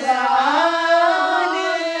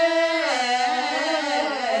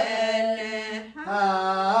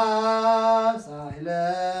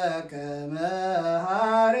ሳይለከ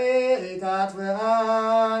መሐሪ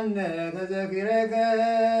ታጥፍአነ ተዘኪረከ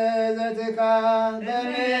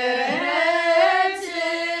ዘትካለነ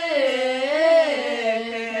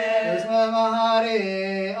እስመ መሐሪ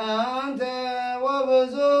አንተ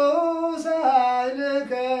ወብዙ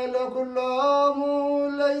ሳይልከ ለኩሎሙ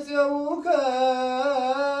ለይፄውከ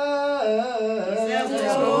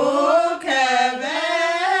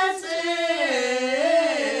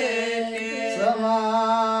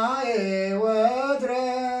ሰማይ ወትረ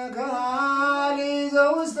ከሃሊ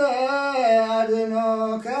ዘውስተ አድኖ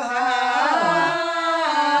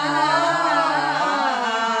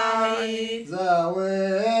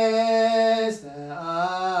ዘውስተ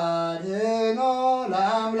አድኖ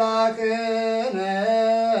ለአምላክነ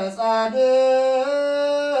ጻድቅ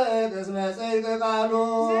እስመ ጽድቅ ቃሉ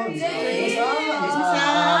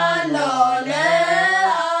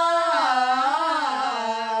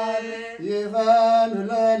ይፈን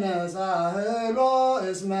ለነ ሳህሎ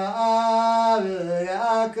እስመ አብ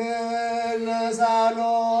ያክል ሳሎ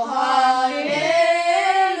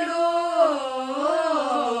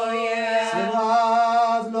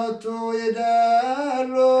ስብሐት ሎቱ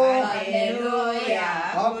ይደሉ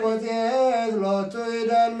አኮቴት ሎቱ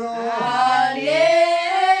ይደሉ ሃሌሉያ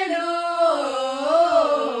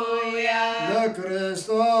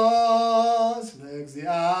ለክርስቶስ ለእግዚአ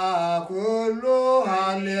ኩሉ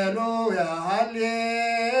ሃሌሉያ ሃሌሉያ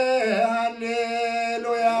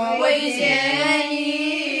ወይሴኒ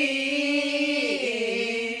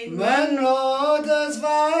መኖ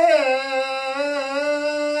ተስፋዬ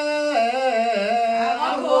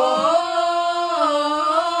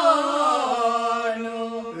አኮኑ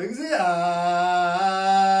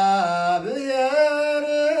እግዚአብሔር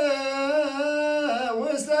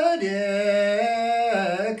ውስተ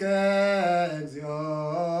እዴከ እግዚኦ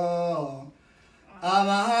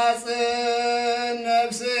አማሐፅን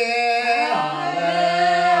ነፍሴ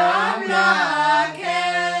አምላከ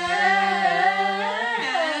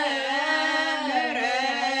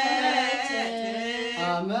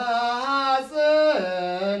አማሐፅን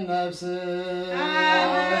ነፍሴ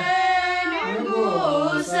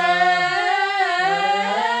ንጉሰ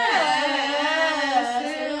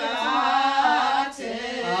ስብሐት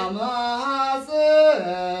አማሐፅን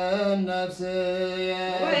ነፍሴ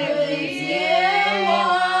ወእግዚኦ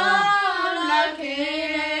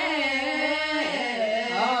አምላክነ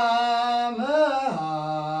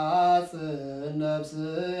አማሐፅን ነፍሴ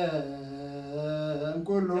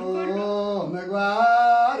እምኩሉ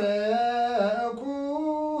ምግባር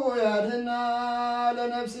እኩያድና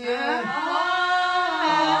ለነፍሴ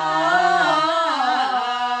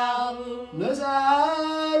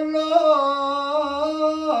ንሳሎ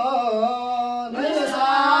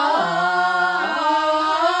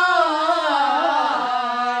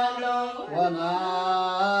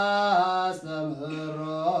ወናስተምህሮ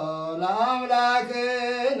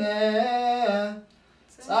ለአምላክነ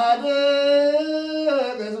ጻድቅ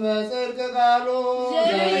እስመ ጽድቅ ቃሉ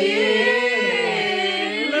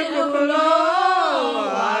ዘይልኩሎ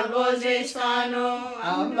አልቦ ዘይሳኖ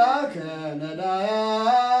አምላከ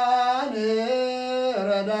ነዳያን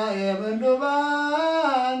ረዳኤ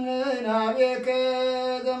ምንዱባን ናቤከ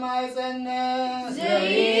ዘማይጸነ ዘይልኩሎ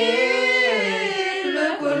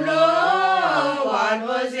አልቦ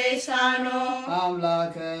ዘይሳኖ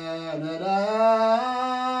አምላከ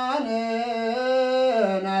ነዳያን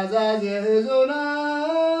ናዛዜ ህዙናን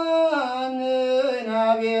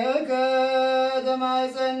ናቤከ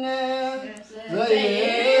ዘማይጸነ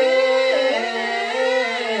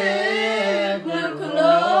ዘይልኩሎ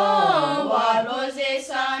አልቦ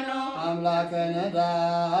ዘይሳኖ አምላከ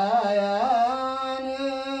ነዳያን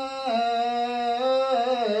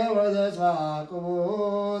ወዘስፋቅቡ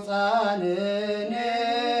ጻንኔ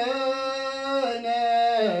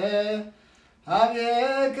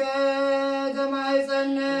ሀቤከ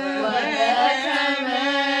ዘማይጸነ ወከመ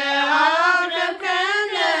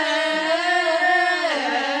አቅረብከነ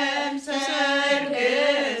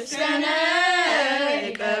እምሰርግስከነ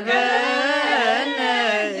ይቀበልነ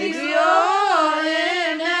እግዚኦ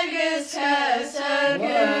እምነግሥከ ሰርግ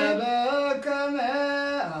ወበከመ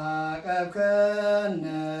አቀብከነ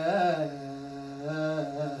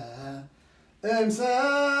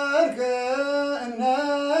እምሰርክ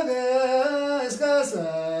እምነግሥከ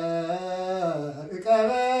ሰርግ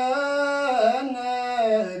ቀበነ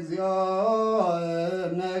እግዚኦ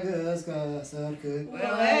እምነግሥከ ሰርክ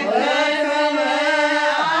ወከመ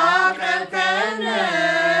አቅረብከነ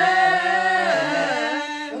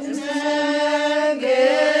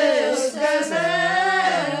እምነግሥከ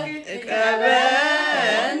ሰርግ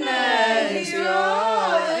ይቀበልነ እግዚኦ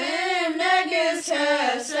እምነግሥከ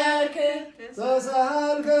ሰርግ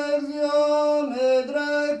ተሳልከ እግዚኦ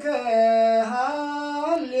ምድረከ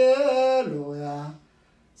ሃሌሉያ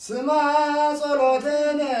ስማ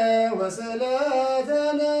ጸሎተነ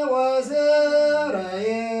ወስእለተነ ወስረይ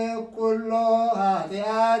ኩሎ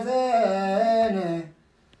ኃጢአተነ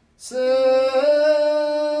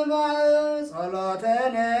ስማ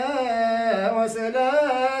ጸሎተነ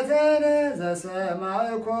ወስእለተነ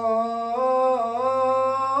ዘሰማዕኮ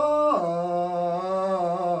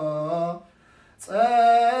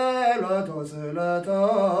ጸሎቶ ስእለቶ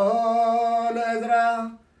ለዕዝራ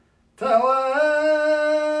ተወከፍ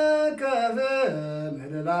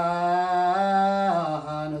ምህላነ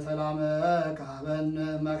ሰላመከ ሀበነ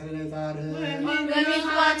ማክሌታ ርህብ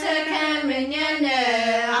በሚጥዋተ ከመኘነ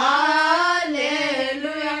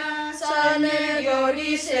ሃሌሉያ ሳነ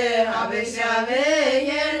ጊዮርጊስ ሀበ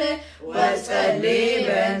እግዚአብሔር ወጸልይ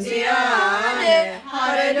በእንቲአነ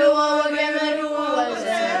ሀረድዎ ወገመድዎ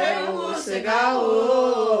ወዘርዎ ሥጋሁ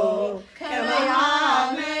ከመ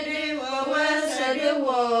ያመድ ወወሰድዎ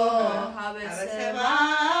ሀበ ሰብአ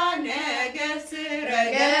ነገሥት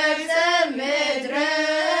ረገጸ ምድረ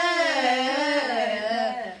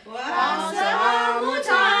ወአንሥአ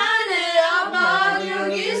ሙታነ አባ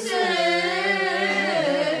ጊዮርጊስ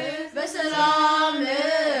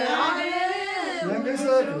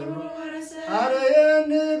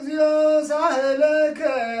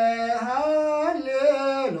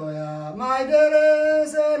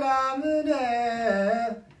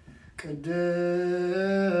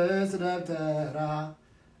ቅድስት ደብተራ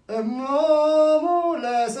እሞሙ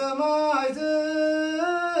ለሰማዕት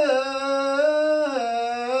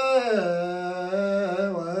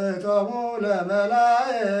ወእቶሙ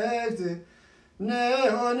ለመላእክት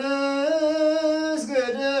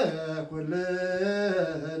ንስግድ ኩልነ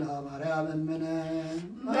ማርያም እምነ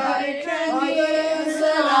ባርከኒ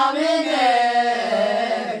ሰላምነ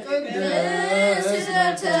ቅድስት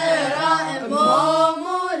ደብተራ እሞሙ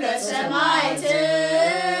ለሰማዕት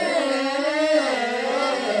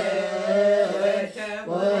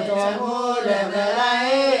ወእቶሙ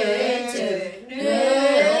ለመላእክት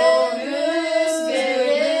ንስግድ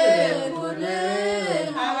ኩልነ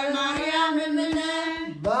ማርያም እምነ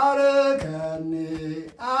ባርከኒ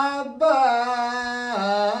አባ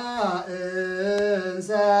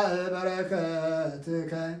እንሳእ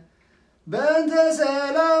በረከትከ በእንተ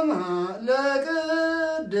ሰላም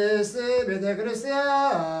ለቅድስት ቤተ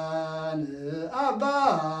ክርስቲያን አባ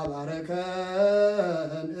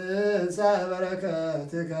ባረከን እንሳእ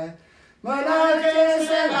በረከትከ መላከ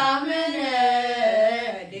ሰላምነ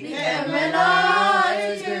ሊቀ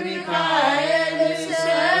መላእክት ሚካኤል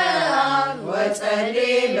ሰላም ወጸልይ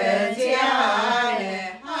በዚያነ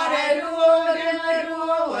ሐረድዎ ገመድዎ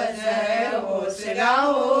ወዘርዎ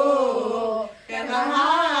ሥጋዎ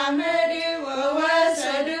ከመሐመድ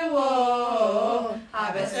ወወሰድዎ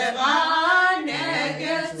ሀበ ሰብአ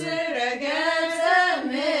ነገሥት ረገጸ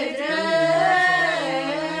ምድረ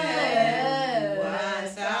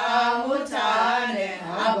ወአሳሙታነ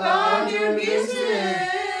አባ ጊዮርጊስ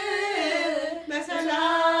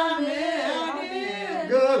በሰላም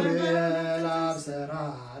ገብርኤል አብሰራ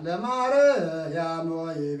ለማርያም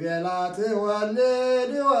ወይቤላት ወልድ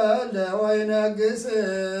ወልደ ወይነግስ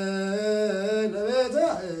ለቤተ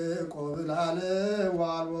ያዕቆብ ለዓለም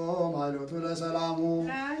ዋልቦ ማይሎቱ ለሰላሙ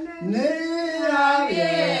ንአብየ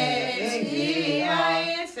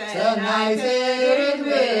ሰናይት ርግቤ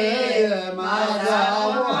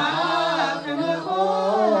ማዛሙ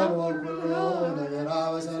ከመኮር ወልኩሉ ነገራ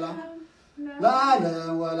በሰላም ለዓለም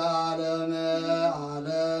ወለዓለመ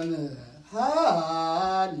ዓለም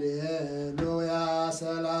ሃሌሉያ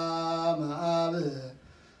ሰላም አብ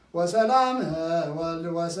ወሰላም ወልድ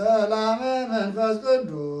ወሰላም መንፈስ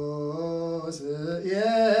ቅዱስ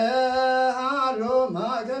የሃሎ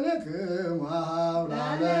ማእከልክሙ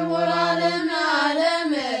ለዓለም ወለዓለመ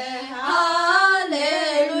ዓለም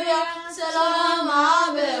ሃሌሉያ ሰላም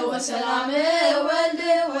አብ ወሰላም ወልድ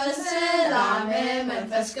ወሰላም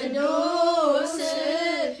መንፈስ ቅዱስ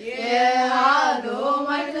የሃሎ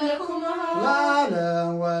ማእከልክሙ ለዓለም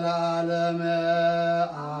ወለዓለመ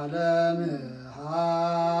ዓለም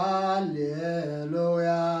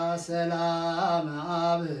ሃሌሉያ ሰላም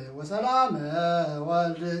አብ ወሰላም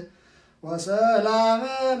ወልድ ወሰላም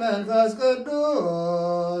መንፈስ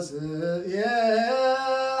ቅዱስ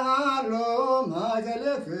የሃሎ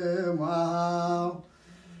ማእከልክሙ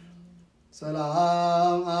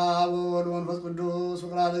ሰላም አብ ወወልድ ወመንፈስ ቅዱስ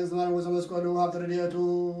ፍቅራተ እግዚእ ማርያም ወዘመስቀሉ ሀብተ ረድኤቱ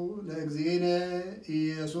ለእግዚእነ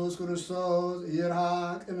ኢየሱስ ክርስቶስ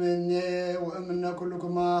ይርሐቅ እምኔ ወእምነ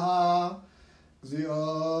ኩልክሙ እግዚኦ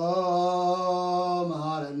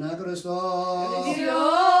መሐረነ ክርስቶስ እግዚኦ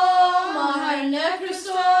መሐረነ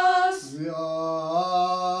ክርስቶስ እግዚኦ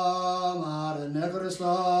መሐረነ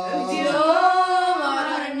ክርስቶስ እግዚኦ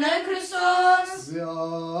መሐረነ ክርስቶስ እግዚኦ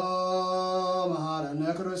መሐረነ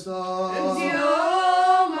ክርስቶስ እግዚኦ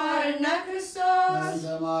መሐረነ ክርስቶስ በእንተ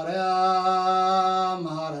ማርያም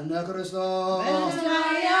መሐረነ ክርስቶስ በእንተ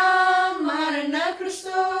ማርያም መሐረነ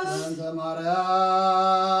ክርስቶስ በእንተ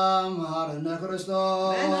ማርያም መሐረነ ክርስቶስ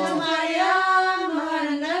በእንተ ማርያም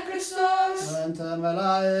መሐረነ ክርስቶስ በእንተ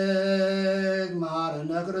መላእክት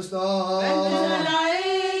መሐረነ ክርስቶስ በእንተ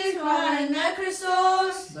መላእክት መሐረነ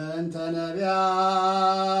ክርስቶስ በእንተ ነቢያት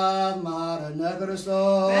መሐረነ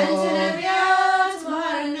ክርስቶስ በእንተ ነቢያት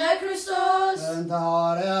መሐረነ ክርስቶስ በእንተ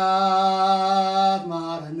ሐዋርያት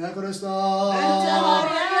መሐረነ ክርስቶስ በእንተ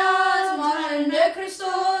ሐዋርያት መሐረነ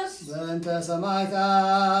ክርስቶስ በእንተ ሰማዕታት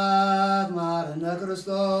መሐረነ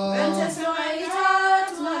ክርስቶስ በእንተ ሰማዕታት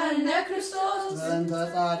መሐረነ ክርስቶስ በእንተ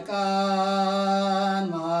ጻድቃን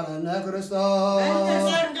መሐረነ ክርስቶስ በእንተ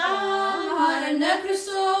ጻድቃን መሐረነ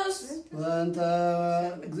ክርስቶስ በእንተ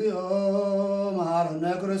እግዚኦ መሐረነ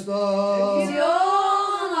ክርስቶስ እግዚኦ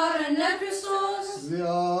መሐረነ ክርስቶስ እግዚኦ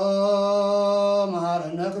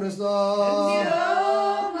መሐረነ ክርስቶስ እግዚኦ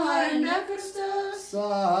መሐረነ ክርስቶስ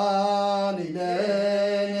ሳሊለነ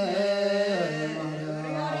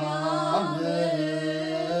ማርያም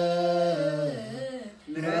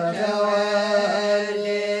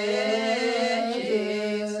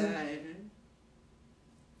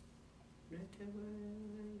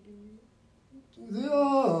እግዚኦ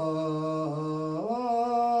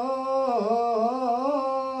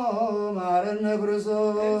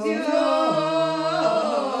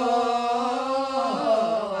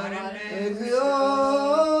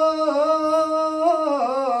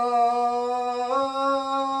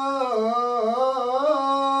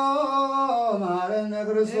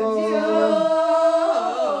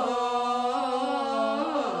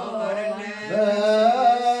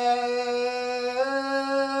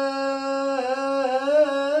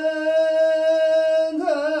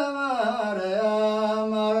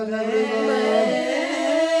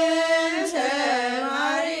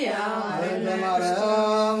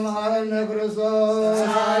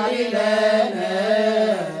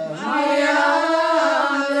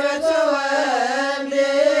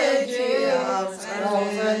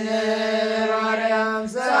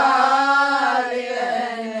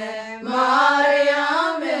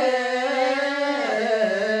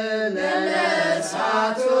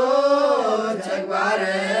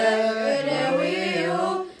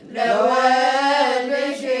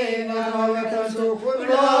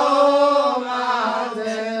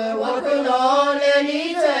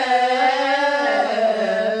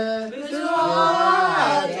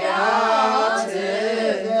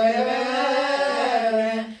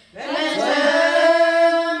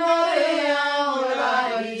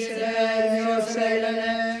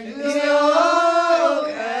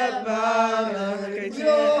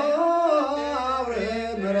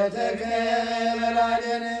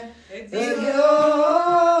እግዚኦ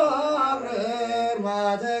አብርር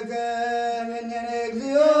ማተከ ምንየነ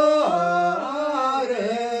እግዚኦ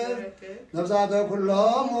አብርር ነፍሳተ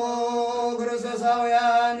ኩሎሙ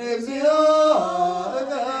ክርስቶሳውያን እግዚኦ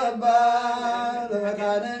እቀባ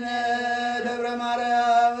ለመካንነ ደብረ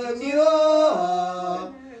ማርያም እግዚኦ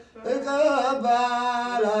እቀባ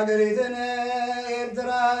ለሀገሪትነ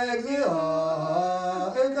ኤርትራ እግዚኦ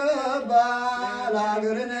እቀባ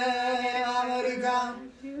ለሀገርነ አሜሪካ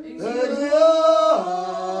እግዚኦ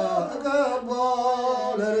እቀቦ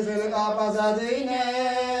ለርእሰ ሊቃነ ጳጳሳትነ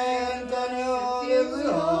አንቶኒዮ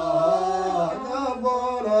እግዚኦ እቀቦ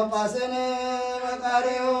ለጳጳስነ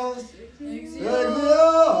መቃርዮስ እግዚኦ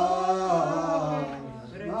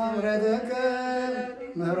ማምረተከ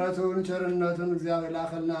ምህረቱን ቸርነቱን እግዚአብሔር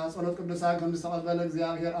ላከልና ጸሎት ቅዱሳን ከምስተቀበለ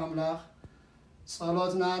እግዚአብሔር አምላክ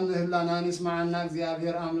ጸሎትና ምህላናን ይስማዓና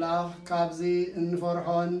እግዚአብሔር አምላክ ካብዚ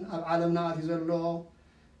እንፈርሖን ኣብ ዓለምና ኣትዩ ዘሎ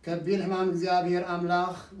ከቢድ ሕማም እግዚአብሔር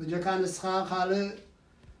አምላክ በጀካን እስኻ ካልእ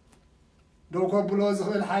ደው ከብሎ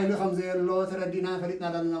ዝኽእል ሓይሊ ከምዘየሎ ተረዲና ፈሊጥና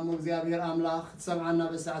ዘለና እሞ እግዚአብሔር አምላክ ትሰምዓና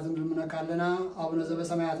በሰዓት እንድልምነካ ኣለና አቡነ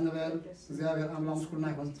ዘበሰማያት ንበል እግዚአብሔር አምላክ ምስኩልና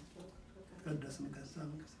ይኹን ቅዱስ ንገሳ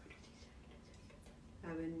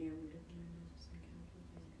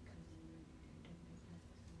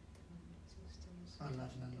Allah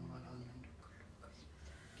na no wala na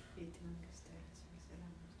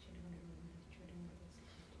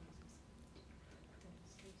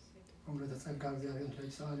umre ተጸጋ እግዚአብሔር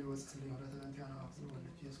ተይሳሊ ወጽልይ ወራተ አንቲያና አፍሩ ወልድ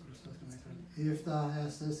ኢየሱስ ክርስቶስ ከመይፈል ይፍታ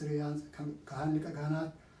ያስተስሪያን ካህን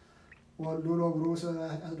ካህናት ወልዱ ለብሩስ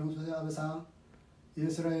አደም አበሳ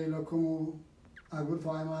የእስራኤል ለኩሙ አጉርቶ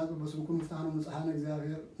ሃይማኖት በስምኩም ፍታኑ መጽሐነ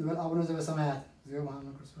እግዚአብሔር ንበል አቡነ ዘበሰማያት እግዚኦ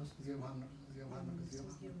መሐመድ ክርስቶስ እግዚኦ መሐመድ እግዚኦ መሐመድ እግዚኦ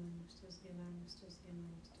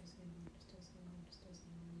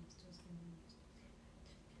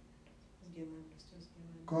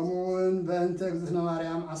كمون بنت اجزنا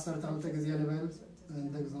مريم عصرت على تجزيه لبل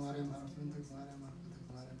بنت اجزنا مريم عرفت بنت اجزنا مريم عرفت بنت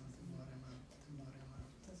اجزنا مريم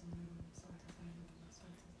عرفت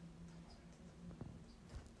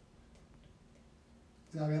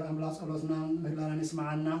እግዚአብሔር አምላክ ጸሎትና ምህላና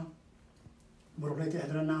ይስማዓና በሩክለቲ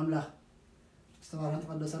ይሕድረና አምላክ استبارات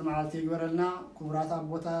قدس المعالتي يقولنا كبرات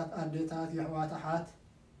أبوتات أديتات يحواتحات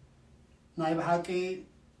نايب حقي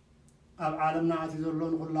أب عالمنا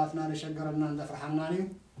عتيزولون كلاتنا لشجرنا ندفرحناني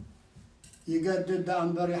يجدد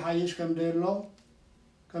أنبر يحيش كم ديلو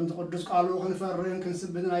كم تقدس قالوا كنفرين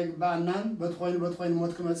كنسبنا يبعنان بدخوين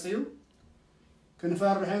موت كم تسيو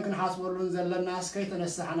كنفرحين كنحاسبولون زلنا سكيت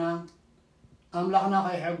نسحنا أملاخنا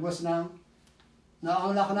خي حقوسنا نا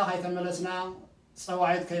أملاخنا خي تملسنا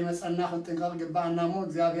صواعد كيما سألنا خنتنقل جبعنا مو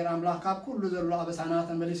እግዚአብሔር አምላክ ካብ ኩሉ ዘሎ አበሳና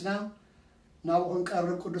ተመሊስና ናውኹን ቀርብ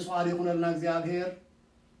ቅዱስ ቃል ይኹነልና እግዚአብሔር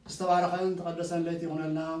استبارخن تقدسن ليتي هنا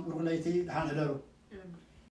لنا ورغليتي دحان هدرو